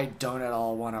don't at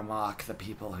all want to mock the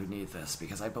people who need this,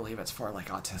 because I believe it's for like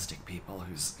autistic people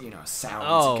whose sounds.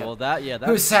 Oh, get, well, that... Yeah,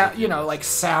 who that's... like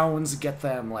sounds get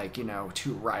them like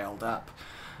too riled up.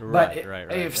 Right, But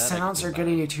right. if That sounds I can are do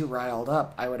getting that. you too riled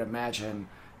up, I would imagine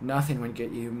nothing would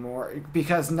get you more,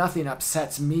 because nothing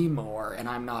upsets me more, and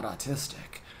I'm not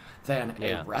autistic, than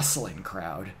Yeah. a wrestling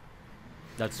crowd.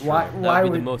 That's true. Why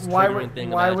That'd be the most triggering thing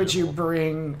why would you imaginable.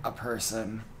 bring a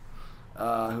person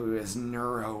who is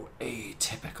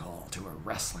neuroatypical to a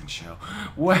wrestling show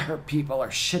where people are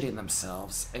shitting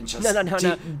themselves and just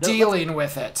No, dealing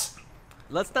with it?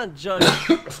 Let's not judge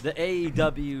the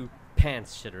AEW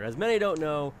pants shitter. As many don't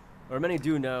know, or many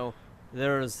do know,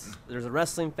 there's a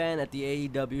wrestling fan at the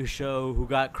AEW show who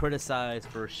got criticized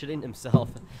for shitting himself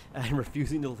and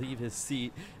refusing to leave his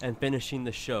seat and finishing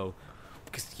the show.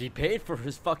 Because he paid for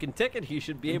his fucking ticket, he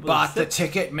should be able Bought to the sit,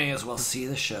 ticket, may as well see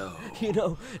the show.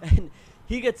 and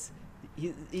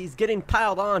he's getting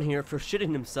piled on here for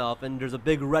shitting himself, and there's a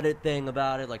big Reddit thing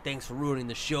about it, like, thanks for ruining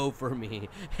the show for me.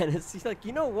 And he's like,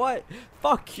 you know what?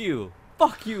 Fuck you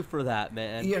for that,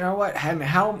 man. You know what?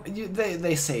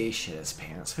 They say he shit his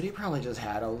pants, but he probably just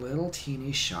had a little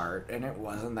teeny shart, and it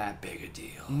wasn't that big a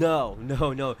deal. No,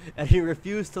 and he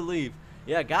refused to leave.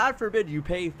 Yeah, God forbid you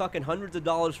pay fucking hundreds of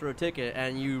dollars for a ticket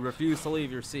and you refuse to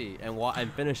leave your seat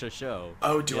and finish a show.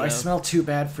 Oh, do you I know? smell too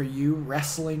bad for you,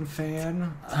 wrestling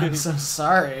fan? I'm so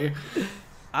sorry.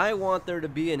 I want there to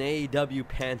be an AEW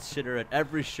pants shitter at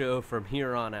every show from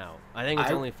here on out. I think it's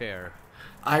only fair.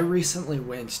 I recently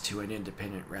went to an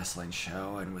independent wrestling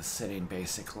show and was sitting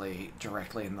basically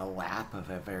directly in the lap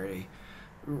of a very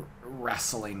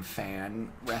wrestling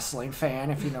fan,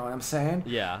 if you know what I'm saying.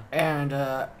 Yeah. And,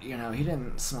 he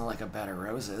didn't smell like a bed of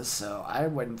roses, so I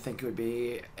wouldn't think it would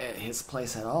be at his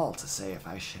place at all to say if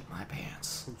I shit my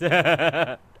pants.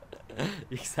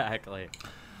 Exactly.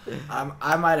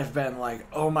 I might have been like,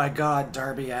 oh my god,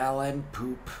 Darby Allin,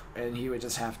 poop, and he would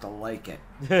just have to like it.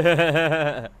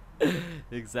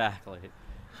 Exactly.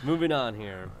 Moving on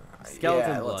here.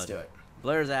 Skeleton yeah, Blood. let's do it.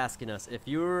 Blair's asking us, if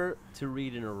you were to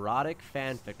read an erotic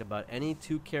fanfic about any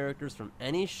two characters from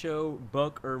any show,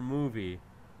 book, or movie,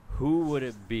 who would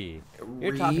it be?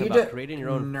 You're talking about creating your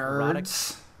own erotic...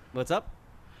 nerds. What's up?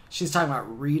 She's talking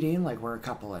about reading, like we're a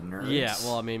couple of nerds. Yeah,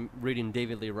 well, I mean, reading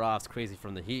David Lee Roth's Crazy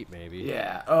from the Heat, maybe.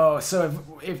 Yeah. Oh, so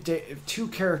if two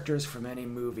characters from any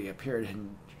movie appeared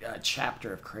in a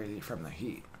chapter of Crazy from the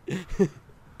Heat,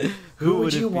 who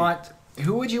would you want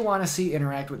to see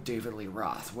interact with DavidLee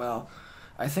Roth? Well,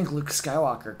 I think Luke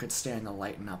Skywalker could stand to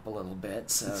lighten up a little bit.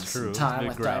 So That's true. some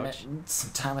Big grouch.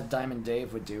 time with Diamond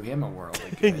Dave would do him a world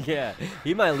of good. Yeah,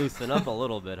 he might loosen up a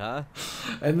little bit, huh?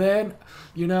 And then,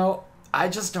 I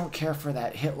just don't care for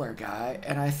that Hitler guy,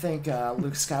 and I think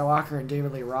Luke Skywalker and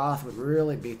David Lee Roth would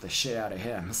really beat the shit out of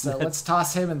him. So let's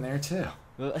toss him in there too.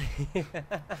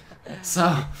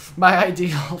 So my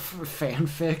ideal for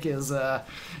fanfic is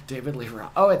David Lee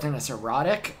Roth. Oh, and then it's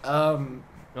erotic.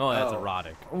 That's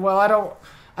erotic. Well,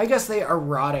 I guess they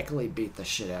erotically beat the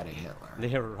shit out of Hitler. They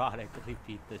erotically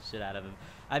beat the shit out of him.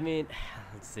 I mean,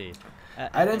 let's see.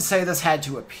 I didn't say this had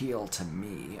to appeal to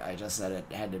me. I just said it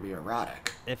had to be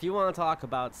erotic. If you want to talk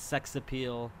about sex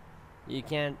appeal, you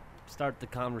can't start the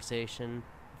conversation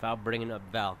without bringing up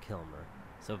Val Kilmer.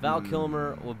 So Val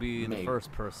Kilmer will be the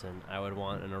first person I would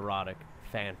want an erotic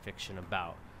fan fiction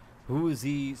about. Who is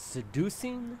he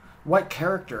seducing? What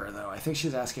character, though? I think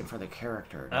she's asking for the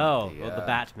character. The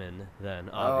Batman, then,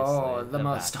 obviously. Oh, the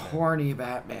most Batman. horny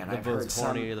Batman. The I've heard most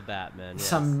horny of the Batman, yes.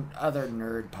 some other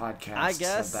nerd podcasts I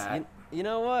guess, of that. you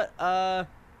know what?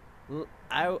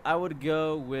 I would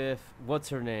go with, what's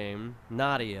her name?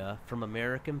 Nadia from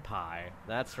American Pie.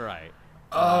 That's right.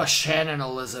 Oh, Shannon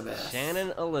Elizabeth.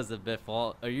 Shannon Elizabeth.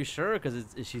 Well, are you sure? Because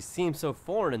she seems so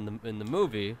foreign in the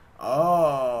movie.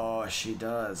 Oh, she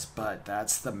does, but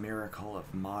that's the miracle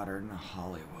of modern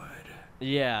Hollywood.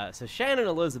 Yeah, so Shannon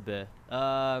Elizabeth,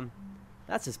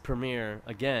 that's his premiere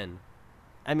again.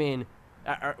 I mean,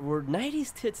 were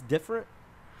 90s tits different?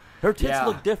 Her tits Yeah.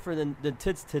 look different than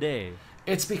tits today.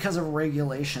 It's because of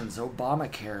regulations.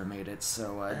 Obamacare made it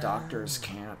so doctors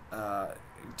can't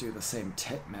do the same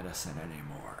tit medicine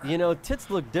anymore. You know, tits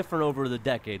look different over the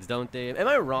decades, don't they? Am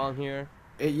I wrong here?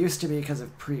 It used to be because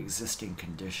of pre-existing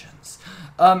conditions.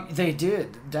 They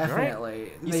did, definitely.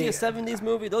 Right? You see a 70s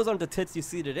movie, those aren't the tits you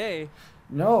see today.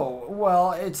 No,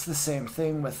 well, it's the same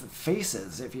thing with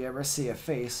faces. If you ever see a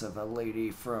face of a lady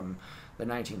from the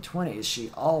 1920s, she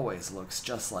always looks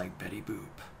just like Betty Boop.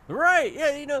 Right,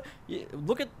 yeah,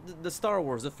 look at the Star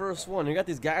Wars, the first one. You got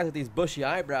these guys with these bushy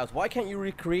eyebrows. Why can't you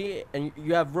recreate, and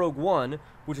you have Rogue One,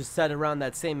 which is set around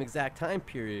that same exact time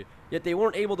period, yet they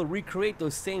weren't able to recreate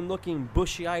those same looking,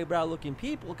 bushy eyebrow looking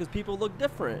people because people look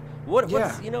different. What's,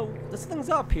 this thing's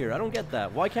up here. I don't get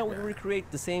that. Why can't we recreate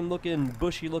the same looking,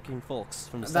 bushy looking folks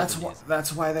from the 70s?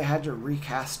 That's why they had to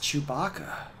recast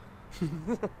Chewbacca.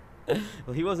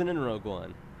 Well, he wasn't in Rogue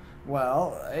One.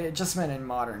 Well, it just meant in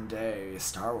modern day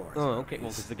Star Wars. Oh, okay. Well,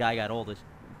 because the guy got old.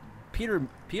 Peter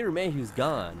Mayhew's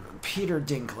gone. Peter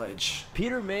Dinklage.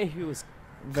 Peter Mayhew was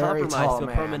Very compromised tall to a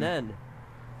man. permanent end.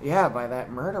 Yeah, by that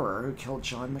murderer who killed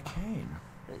John McCain.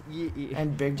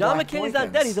 And Big John Black McCain's Boykins.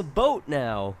 not dead. He's a boat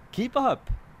now. Keep up.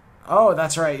 Oh,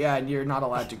 that's right. Yeah, and you're not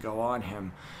allowed to go on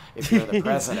him if you're the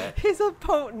president. He's a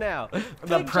boat now.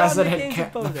 The Big president John McCain's a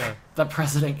can't. boat now. The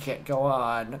president can't go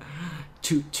on.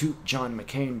 Toot John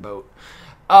McCain boat.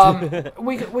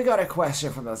 We got a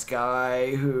question from this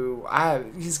guy who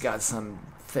he's got some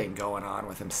thing going on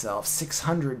with himself.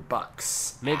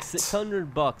 $600. Make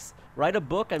 $600. Write a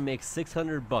book and make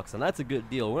 $600, and that's a good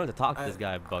deal. We're going to talk to this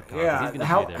guy at BuckCon. Yeah. He's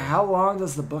gonna be there. How long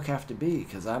does the book have to be?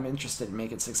 Because I'm interested in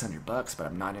making $600, but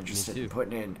I'm not interested in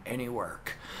putting in any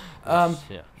work. Yeah.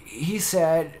 He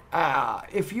said,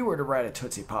 if you were to write a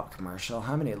Tootsie Pop commercial,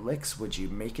 how many licks would you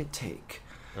make it take?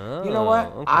 Oh, You know what?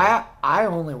 okay. I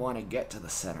only want to get to the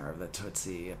center of the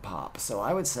Tootsie Pop, so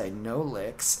I would say no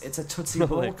licks. It's a Tootsie No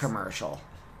Roll licks. commercial.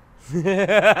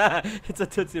 It's a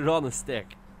Tootsie Roll on the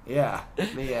stick. Yeah,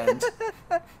 the end.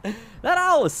 That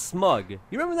owl was smug. You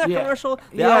remember that Yeah. commercial?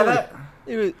 The Yeah, owl, that-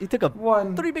 he took a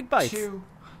 1, 3 big bites. 2,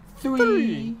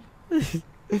 3.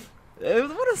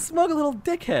 What a smug little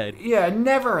dickhead. Yeah,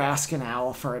 never ask an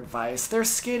owl for advice. They're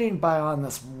skating by on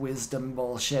this wisdom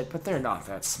bullshit, but they're not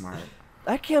that smart.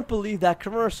 I can't believe that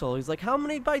commercial. He's like, how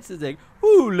many bites is it?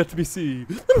 Ooh, let me see.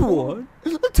 A 1,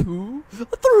 a 2, a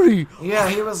 3. Yeah,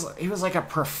 he was like a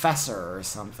professor or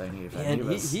something even.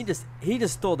 And he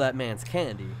just stole that man's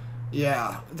candy.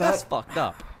 Yeah, That's fucked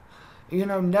up.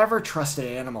 Never trust an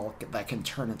animal that can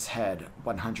turn its head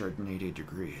 180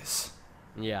 degrees.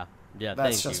 Yeah, That's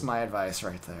thank just you. my advice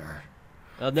right there.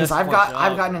 That's Because I've fucked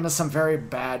up. gotten into some very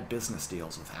bad business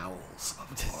deals with owls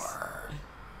before.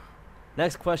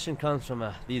 Next question comes from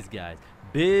these guys.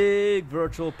 Big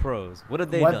Virtual Pros. What have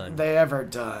they what done? they ever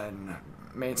done?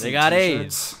 Made some They got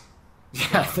t-shirts.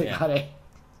 Yeah, they Yeah. got A.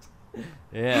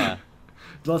 Yeah,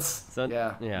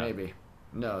 Yeah, yeah. maybe.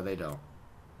 No, they don't.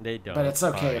 they don't. But it's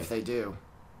okay fine. if they do.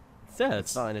 Yeah,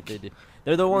 it's fine if they do.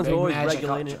 They're the ones who Big always magic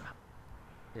regulate it. object.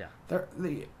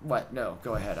 Yeah. What? No,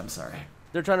 go ahead. I'm sorry.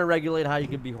 They're trying to regulate how you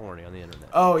can be horny on the internet.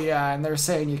 Oh yeah, and they're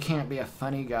saying you can't be a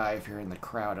funny guy if you're in the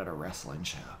crowd at a wrestling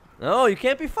show. No, you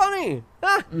can't be funny.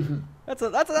 Ah, Mm-hmm.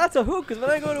 that's a hook. Because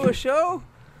when I go to a show,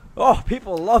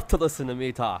 people love to listen to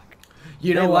me talk.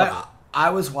 You They know love what? I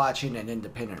was watching an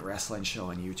independent wrestling show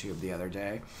on YouTube the other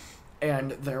day,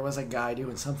 and there was a guy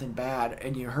doing something bad,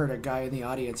 and you heard a guy in the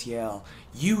audience yell,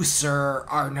 "You, sir,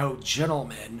 are no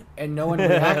gentleman," and no one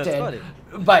That's reacted. funny.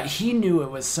 But he knew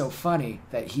it was so funny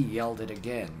that he yelled it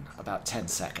again about 10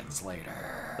 seconds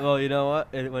later. Well, you know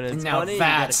what? When it's Now funny, you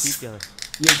gotta that's- keep going.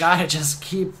 You gotta just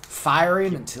keep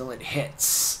firing until it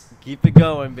hits. Keep it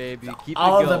going, baby. Keep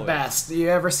All it going. the best. You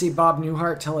ever see Bob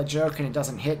Newhart tell a joke and it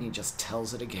doesn't hit and he just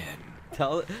tells it again?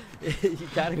 Tell it. You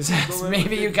gotta keep going. Maybe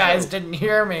with you the guys joke. didn't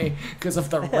hear me because of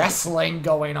the wrestling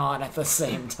going on at the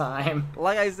same time.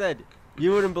 Like I said,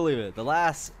 you wouldn't believe it. The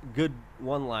last good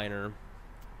one-liner,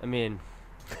 I mean,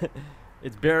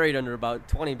 it's buried under about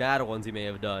 20 bad ones he may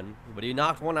have done, but he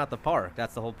knocked one out the park.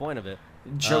 That's the whole point of it.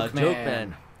 Joke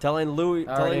man. telling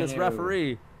Already this knew.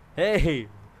 referee, "Hey,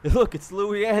 look, it's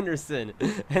Louis Anderson,"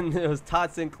 and it was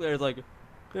Todd Sinclair's like,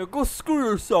 "Yeah, go screw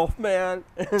yourself, man."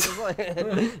 It's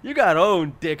like, you got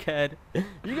owned, dickhead.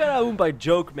 You got owned by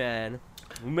Joke Man.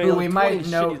 We made Who like we 20 might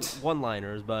shitty note-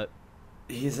 one-liners, but.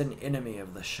 He's an enemy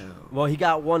of the show. Well, he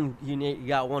got one. He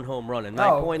got one home run, and my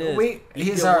Oh, point is,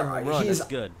 he's one our- home run. he's- That's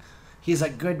good. He's a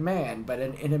good man, but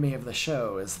an enemy of the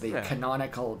show is the Yeah.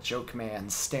 canonical joke man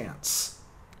stance.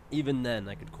 Even then,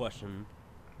 I could question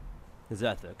his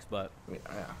ethics, but Yeah,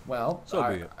 well, So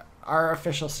be it. our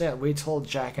official stance, we told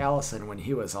Jack Allison when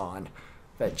he was on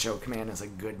that Joke Man is a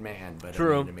good man, but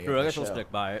an enemy true. of I the guess we'll show.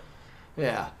 stick by it.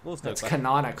 Yeah, We'll stick that's by it.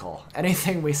 canonical.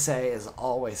 Anything we say is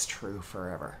always true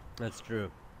forever. That's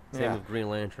true. Same Yeah. with Green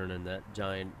Lantern and that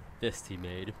giant fist he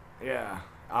made. Yeah.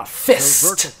 A So fist.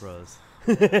 Virtual Pros.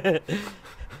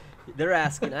 They're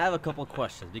asking. I have a couple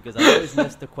questions because I always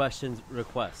miss the questions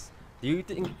requests. Do you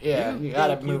think? Yeah, do you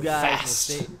gotta think move guys will fast.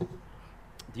 stay-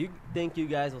 do you think you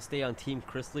guys will stay on Team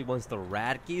Chrisley once the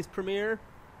Radkeys premiere?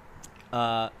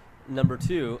 Number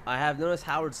 2, I have noticed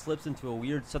Howard slips into a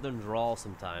weird southern drawl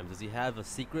sometimes. Does he have a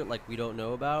secret like we don't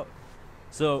know about?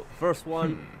 So, first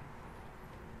one,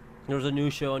 there's a new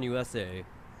show on USA,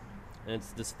 and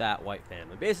it's this fat white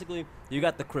family. Basically, you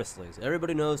got the Chrisleys.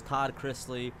 Everybody knows Todd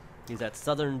Chrisley. He's that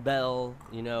Southern belle,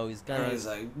 you know, he's kind He's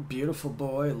of... a beautiful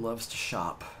boy, loves to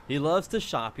shop. He loves to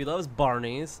shop. He loves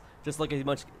Barney's, just like as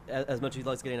much as he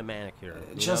likes getting a manicure.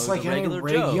 You Just know, like he's a any Joe.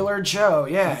 regular Joe.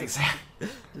 Yeah, exactly.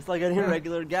 Just like any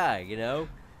regular guy, you know?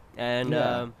 And...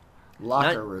 Yeah.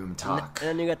 Locker room talk. And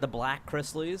then you got the black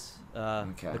Chrisleys,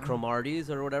 Okay. the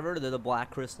Cromarties or whatever. They're the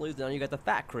black Chrisleys. Then you got the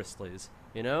fat Chrisleys,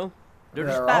 you know? They're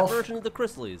They're just fat all versions of the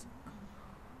Chrisleys.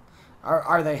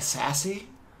 Are they sassy?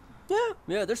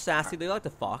 Yeah, they're sassy. They like to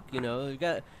fuck, you know. You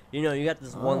got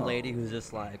this one lady who's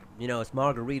just like, you know, it's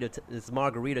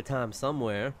margarita time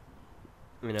somewhere,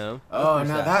 you know. Oh, That's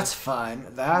now pretty that's fun.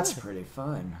 That's pretty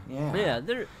fun. Yeah. Yeah,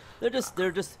 they're just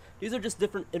these are just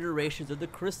different iterations of the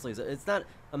Chrisleys. It's not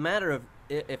a matter of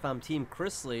if I'm Team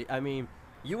Chrisley. I mean,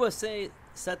 USA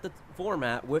set the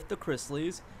format with the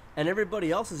Chrisleys, and everybody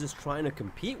else is just trying to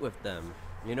compete with them.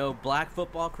 You know, black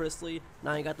football Chrisley.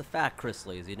 Now you got the fat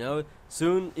Chrisleys. You know,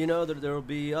 soon you know there will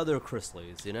be other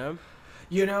Chrisleys. You know.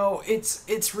 You know,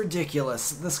 it's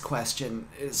ridiculous. This question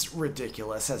is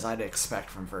ridiculous, as I'd expect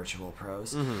from Virtual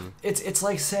Pros. Mm-hmm. It's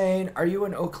like saying, are you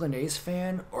an Oakland A's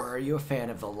fan, or are you a fan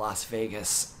of the Las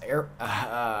Vegas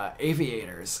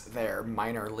Aviators, their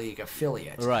minor league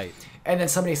affiliate? Right. And then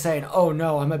somebody saying, oh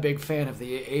no, I'm a big fan of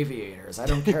the Aviators. I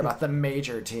don't care about the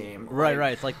major team. Right.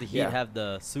 Like, It's like the Heat yeah. have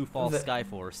the Sioux Falls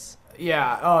Skyforce.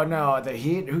 Yeah. Oh no, the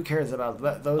Heat. Who cares about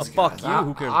those Oh, guys? fuck you,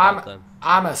 who cares about them?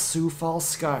 I'm a Sioux Falls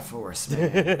Skyforce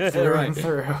man, through and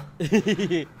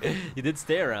through. You did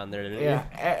stay around there, didn't you?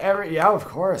 Yeah, of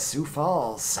course, Sioux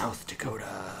Falls, South Dakota.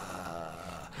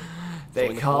 They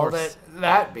Swing called horse. it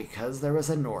that because there was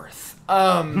a north.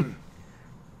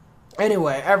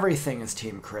 Anyway, everything is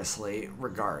Team Chrisley,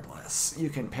 regardless. You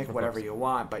can pick whatever you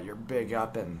want, but you're big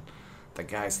up in the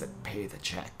guys that pay the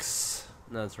checks.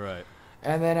 That's right.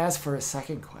 And then as for a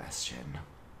second question,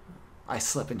 I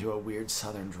slip into a weird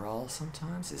southern drawl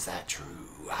sometimes. Is that true?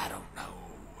 I don't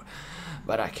know.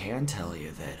 But I can tell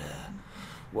you that,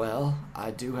 well,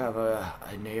 I do have a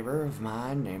neighbor of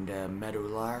mine named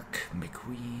Meadowlark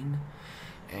McQueen.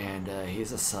 And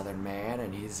he's a southern man,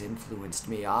 and he's influenced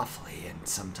me awfully. And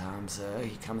sometimes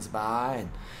he comes by and,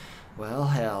 well,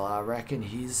 hell, I reckon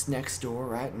he's next door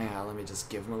right now. Let me just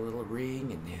give him a little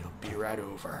ring, and he'll be right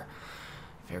over.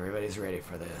 If everybody's ready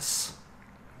for this.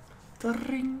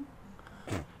 Ring.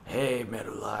 Hey,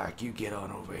 Meadowlark, you get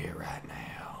on over here right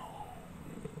now.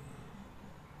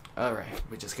 All right,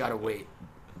 we just gotta wait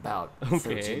about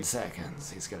 13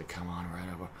 seconds. He's gonna come on right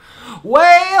over.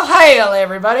 Well, hail,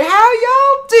 everybody. How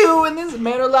y'all doing? This is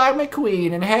Meadowlark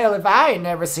McQueen, and hell, if I ain't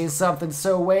never seen something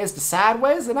so ways to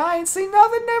sideways, then I ain't seen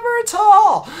nothing never at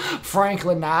all.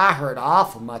 Franklin, I heard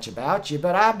awful much about you,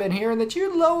 but I've been hearing that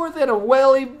you're lower than a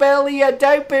welly belly, a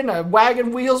dope in a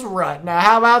wagon wheel's rut. Now,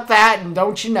 how about that, and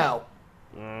don't you know?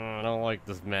 I don't like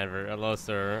this man. Hello,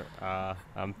 sir.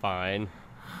 I'm fine.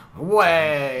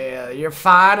 Well, you're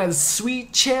fine as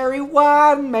sweet cherry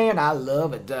wine, man. I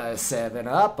love a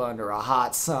 7-Up under a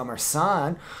hot summer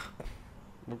sun.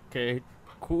 Okay,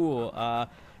 cool.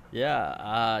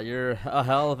 You're a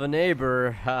hell of a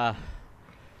neighbor.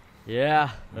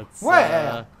 Yeah, that's.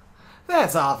 Well,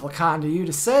 that's awful kind of you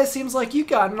to say. Seems like you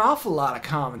got an awful lot of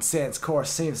common sense. Course,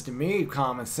 seems to me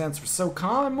common sense was so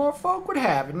common, more folk would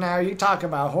have it. Now you talk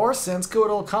about horse sense, good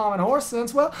old common horse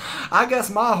sense. Well, I guess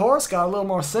my horse got a little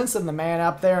more sense than the man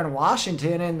up there in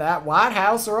Washington in that White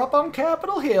House or up on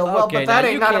Capitol Hill. Well, Okay, but that now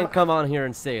ain't you none can't of... come on here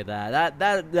and say that.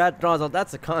 That draws out.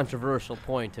 That's a controversial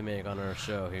point to make on our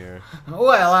show here.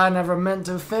 Well, I never meant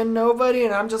to offend nobody,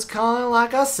 and I'm just calling it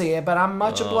like I see it. But I'm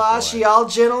much Oh, obliged boy. to y'all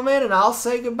gentlemen, and I'll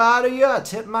say goodbye to you. I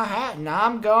tip my hat, and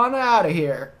I'm gone out of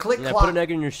here. Click, Now clock. put an egg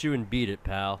in your shoe and beat it,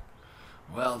 pal.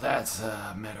 Well, that's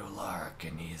Meadowlark,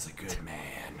 and he's a good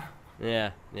man.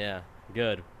 Yeah,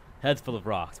 good. Head's full of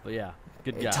rocks, but yeah,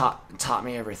 good It guy. taught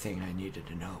me everything I needed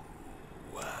to know.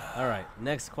 All right,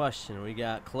 next question. We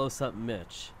got Close Up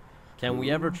Mitch. Can we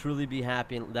ever truly be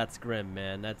happy? That's grim,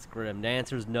 man. That's grim. The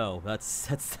answer's no. That's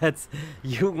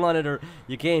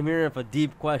you came here with a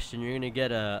deep question. You're gonna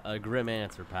get a grim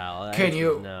answer, pal. The Can answer's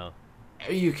you- No.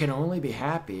 You can only be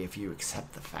happy if you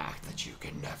accept the fact that you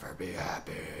can never be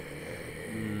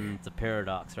happy. It's a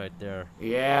paradox right there.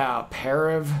 Yeah, a pair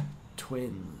of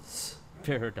twins.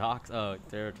 Paradox. Oh,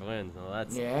 they're twins. Well,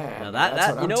 that's Yeah, Now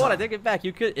that's what you know I'm what? I talking- take it back.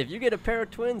 You could, if you get a pair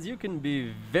of twins, you can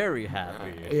be very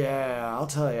happy. Yeah, I'll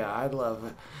tell you, I'd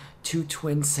love 2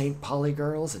 twin St. Pauli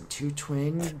girls and 2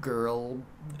 twin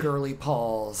girly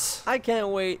Pauls. I can't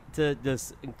wait to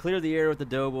just clear the air with the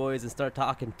Doughboys and start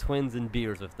talking twins and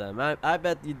beers with them. I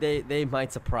bet they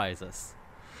might surprise us.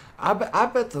 I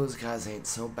bet those guys ain't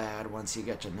so bad once you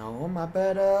get to know them. I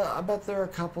bet there are a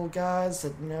couple guys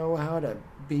that know how to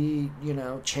be,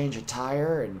 change a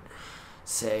tire and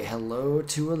say hello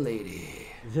to a lady.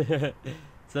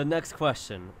 So next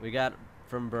question we got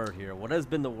from Bird here. What has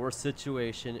been the worst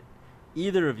situation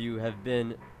either of you have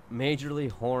been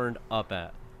majorly horned up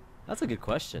at? That's a good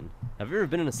question. Have you ever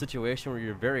been in a situation where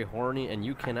you're very horny and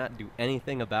you cannot do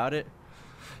anything about it?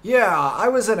 Yeah, I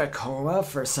was in a coma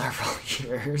for several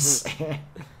years.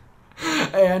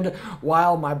 And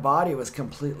while my body was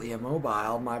completely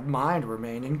immobile, my mind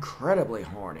remained incredibly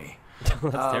horny.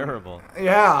 That's terrible.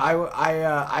 Yeah,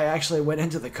 I actually went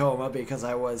into the coma because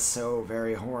I was so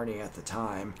very horny at the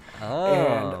time.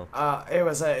 Oh. And it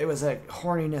was a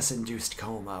horniness induced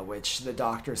coma, which the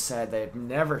doctor said they'd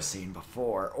never seen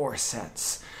before or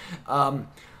since.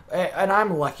 And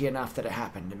I'm lucky enough that it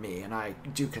happened to me, and I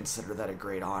do consider that a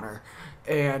great honor.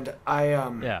 And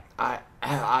I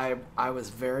was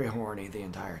very horny the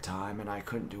entire time, and I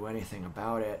couldn't do anything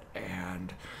about it.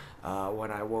 And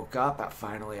when I woke up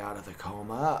finally out of the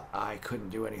coma, I couldn't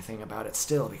do anything about it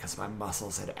still because my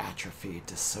muscles had atrophied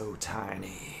to so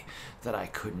tiny that I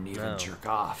couldn't even jerk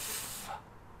off.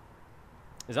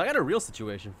 I got a real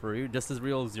situation for you, just as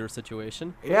real as your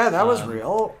situation. Yeah, that was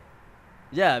real.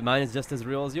 Yeah, mine is just as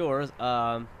real as yours.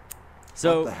 So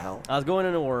What the hell? I was going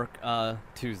into work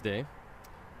Tuesday,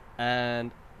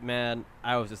 and man,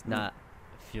 I was just not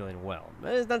feeling well.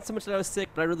 It's not so much that I was sick,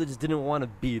 but I really just didn't want to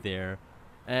be there.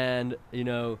 And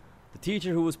the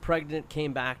teacher who was pregnant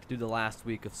came back to do the last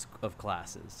week of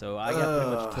classes, so I got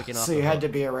pretty much taken off. So you had to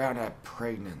be around a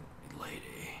pregnant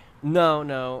lady.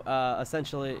 No.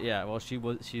 Essentially, yeah. Well,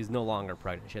 she's no longer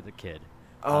pregnant. She has a kid.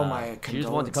 Oh, my condolences. She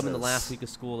just wanted to come in the last week of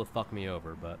school to fuck me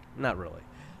over, but not really.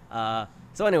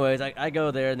 So anyways, I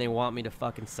go there and they want me to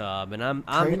fucking sub, and I'm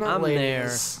Pregnant there.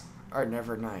 ladies are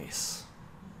never nice.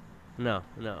 No,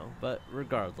 but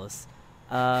regardless,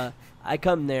 I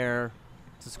come there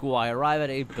to school. I arrive at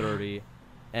 8:30,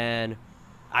 and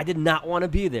I did not want to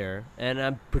be there, and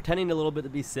I'm pretending a little bit to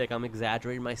be sick. I'm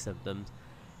exaggerating my symptoms,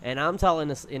 and I'm telling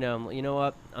this, you know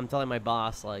what? I'm telling my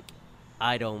boss, like,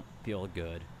 I don't feel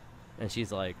good. And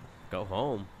she's like, go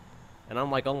home. And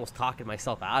I'm like almost talking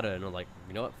myself out of it. And I'm like,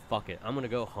 you know what? Fuck it. I'm going to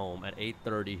go home at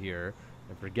 8:30 here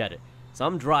and forget it. So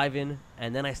I'm driving,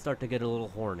 and then I start to get a little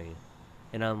horny.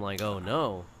 And I'm like, oh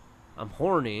no, I'm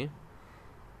horny.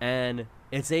 And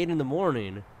it's 8 in the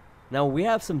morning. Now, we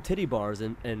have some titty bars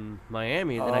in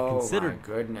Miami, and Oh, my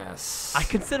goodness. I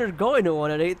considered going to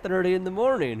one at 8:30 in the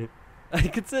morning.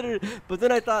 But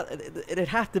then I thought it'd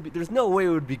have to be, there's no way it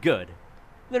would be good.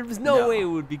 There was no way it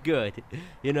would be good,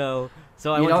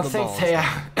 So I went to the mall.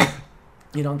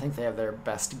 You don't think they have their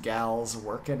best gals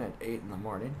working at 8 in the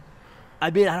morning? I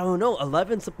mean, I don't know.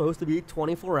 11's supposed to be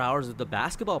 24 hours that the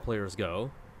basketball players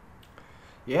go.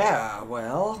 Yeah,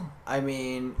 well, I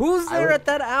mean... Who's there at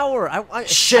that hour?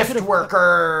 Shift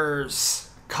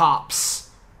workers! Cops.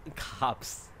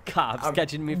 Cops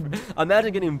catching me.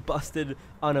 Imagine getting busted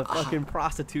on a fucking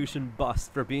prostitution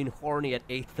bust for being horny at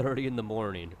 8:30 in the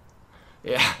morning.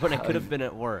 Yeah. When I could have been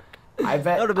at work. I bet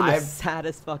that would have been the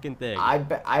saddest fucking thing. I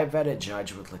bet a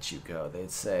judge would let you go. They'd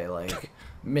say, like,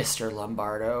 Mr.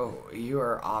 Lombardo, you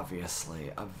are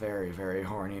obviously a very, very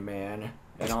horny man.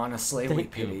 And honestly, we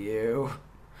pity you.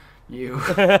 You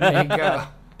may go.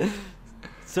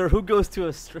 Sir, who goes to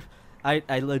a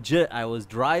I was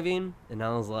driving and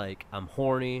I was like, I'm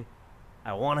horny.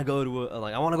 I want to go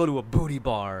to a booty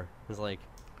bar. It's like,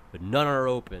 but none are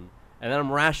open. And then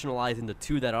I'm rationalizing the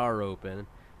 2 that are open,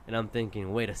 and I'm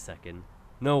thinking, wait a second.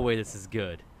 No way this is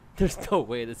good. There's no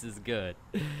way this is good.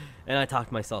 And I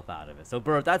talked myself out of it. So,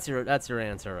 Bert, that's your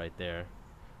answer right there.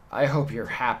 I hope you're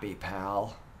happy,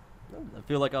 pal. I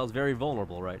feel like I was very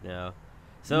vulnerable right now.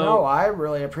 So no, I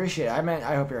really appreciate it.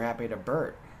 I hope you're happy to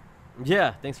Bert.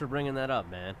 Yeah, thanks for bringing that up,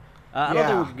 man. I don't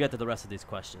think we can get to the rest of these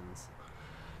questions.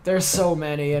 There's so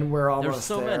many, and we're almost There's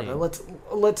so there. many. But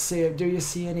let's see. Do you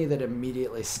see any that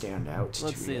immediately stand out to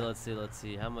you? Let's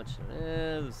see. How much?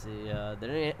 Let's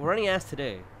see. Were any asked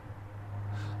today?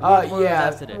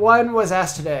 One was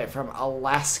asked today from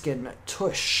Alaskan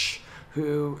Tush,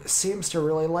 who seems to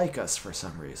really like us for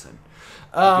some reason.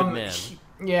 Good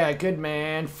man. Good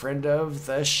man, friend of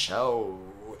the show.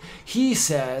 He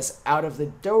says, out of the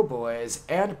Doughboys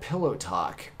and Pillow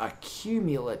Talk,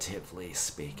 accumulatively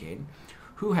speaking,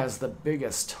 who has the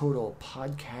biggest total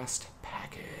podcast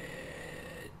package?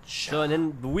 So, and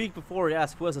then the week before, he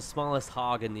asked who has the smallest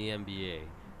hog in the NBA.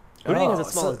 Who do you think has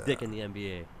the smallest dick in the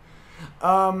NBA?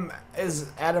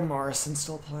 Is Adam Morrison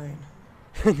still playing?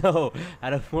 No,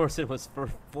 Adam Morrison was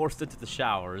forced into the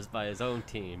showers by his own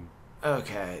team.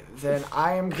 Okay, then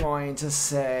I am going to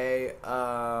say,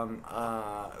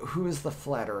 who is the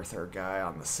flat earther guy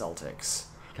on the Celtics?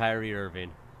 Kyrie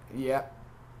Irving. Yep.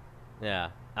 Yeah.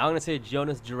 I'm going to say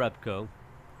Jonas Jerebko.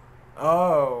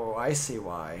 Oh, I see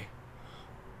why.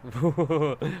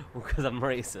 Because I'm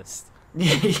racist.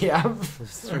 Yeah. The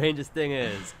strangest thing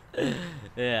is.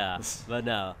 Yeah, but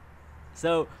no.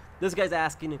 So, this guy's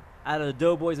asking, out of the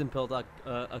Doughboys and Pill Talk,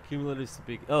 accumulative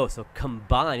speak. Oh, so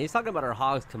combined. He's talking about our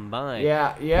hogs combined.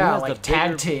 Yeah, Who has like the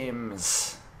tag bigger-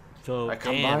 teams. So, A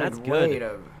damn, that's combined good. weight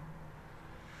of.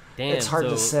 Damn, It's hard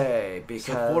so, to say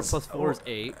because. So 4 + 4 is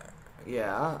 8.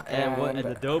 Yeah, And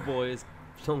the Doughboys,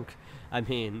 I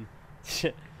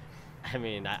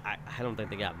mean, I don't think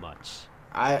they got much.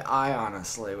 I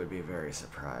honestly would be very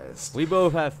surprised. We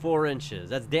both have 4 inches.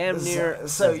 That's damn near.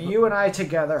 So that's- you and I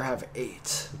together have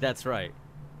 8. That's right.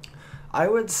 I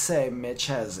would say Mitch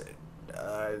has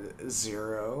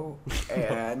 0,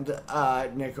 and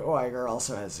Nick Weiger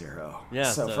also has 0. Yeah,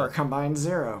 So so- for a combined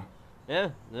 0, Yeah,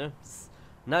 it's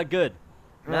not good.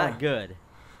 Not Yeah. good.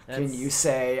 can That's- you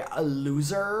say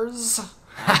losers?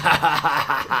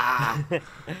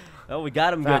 Oh, we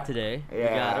got him good today. We got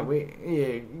Yeah, him.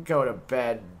 you go to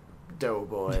bed,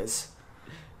 Doughboys.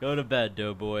 Go to bed,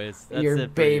 Doughboys. That's Your it for you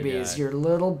babies, guys. your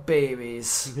little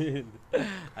babies.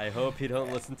 I hope you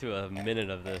don't listen to a minute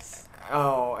of this.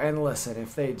 Oh, and listen,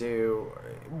 if they do,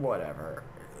 whatever.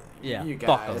 Yeah, You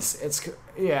fuck 'em. guys,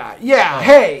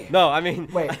 hey! No, I mean,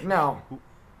 Wait, no.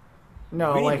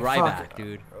 No, we need like, Ryback, fuck.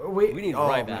 dude. We We need oh,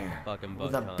 Ryback man. to fucking The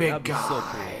Bucktown. big That'd be guy. so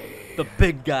cool. The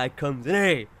big guy comes in.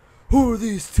 Hey, who are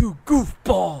these 2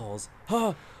 goofballs?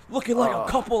 Huh? Looking like a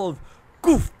couple of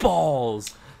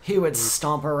goofballs. He would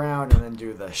stomp around and then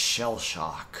do the shell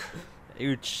shock. He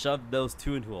would shove those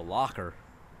 2 into a locker.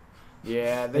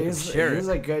 Yeah, he's share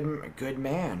a good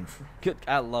man. Good,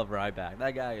 I love Ryback.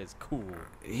 That guy is cool.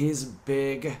 He's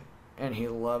big and he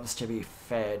loves to be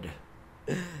fed.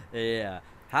 Yeah.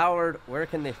 Howard, where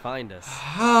can they find us?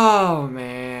 Oh,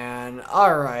 man.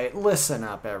 All right, listen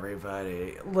up,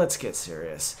 everybody. Let's get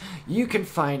serious. You can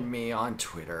find me on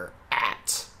Twitter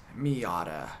at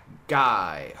Miata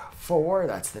Guy 4,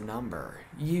 that's the number.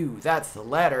 You, that's the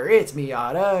letter. It's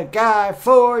Miata Guy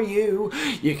for you.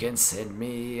 You can send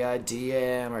me a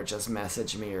DM or just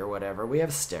message me or whatever. We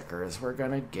have stickers. We're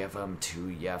going to give them to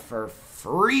you for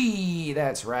free.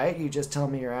 That's right. You just tell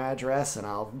me your address and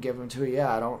I'll give them to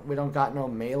you. We don't got no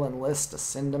mailing list to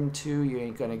send them to. You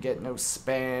ain't going to get no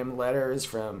spam letters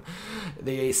from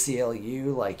the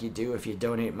ACLU like you do if you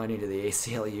donate money to the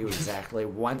ACLU exactly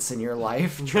once in your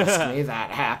life. Trust me, that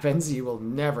happens. You will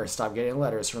never stop getting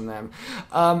letters from them.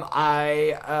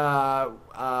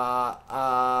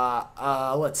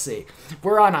 Let's see.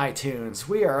 We're on iTunes.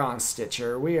 We are on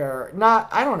Stitcher. We are not,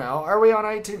 I don't know. Are we on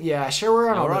iTunes? Yeah, sure. We're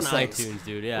on all We're on those things. iTunes,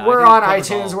 dude. Yeah. We're I on think it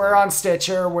covers all iTunes. of We're them. on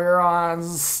Stitcher. We're on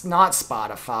not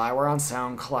Spotify. We're on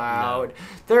SoundCloud. No.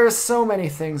 There's so many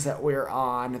things that we're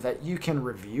on that you can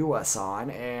review us on,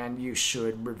 and you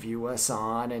should review us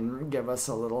on and give us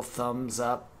a little thumbs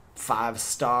up,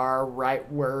 5-star, right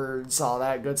words, all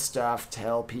that good stuff.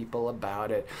 Tell people about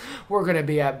it. We're going to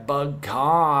be at Bug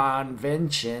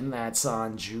Convention. That's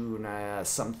on June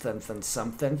something and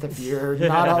something. If you're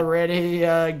not already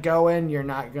going, you're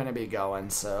not going to be going.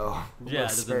 So Yeah, it we'll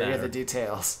doesn't spare you matter. the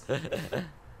details.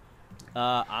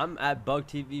 I'm at Bug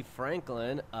TV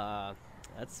Franklin.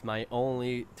 That's my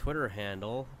only Twitter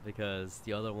handle because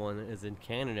the other one isn't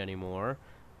canon anymore.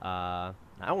 That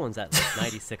one's at like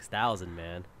 96,000,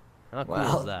 man. How cool is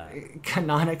Well, that?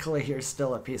 canonically, you're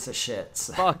still a piece of shit.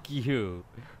 So. Fuck you.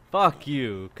 Fuck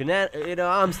you.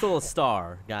 I'm still a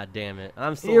star. God damn it.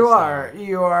 I'm still You a star. are.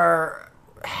 You are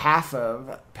half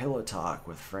of Pillow Talk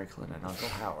with Franklin and Uncle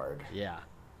Howard. Yeah.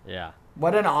 Yeah.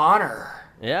 What an honor.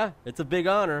 Yeah, it's a big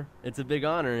honor. It's a big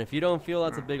honor. And if you don't feel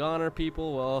that's a big honor,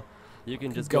 people, well, you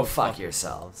can just Go fuck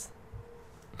yourselves.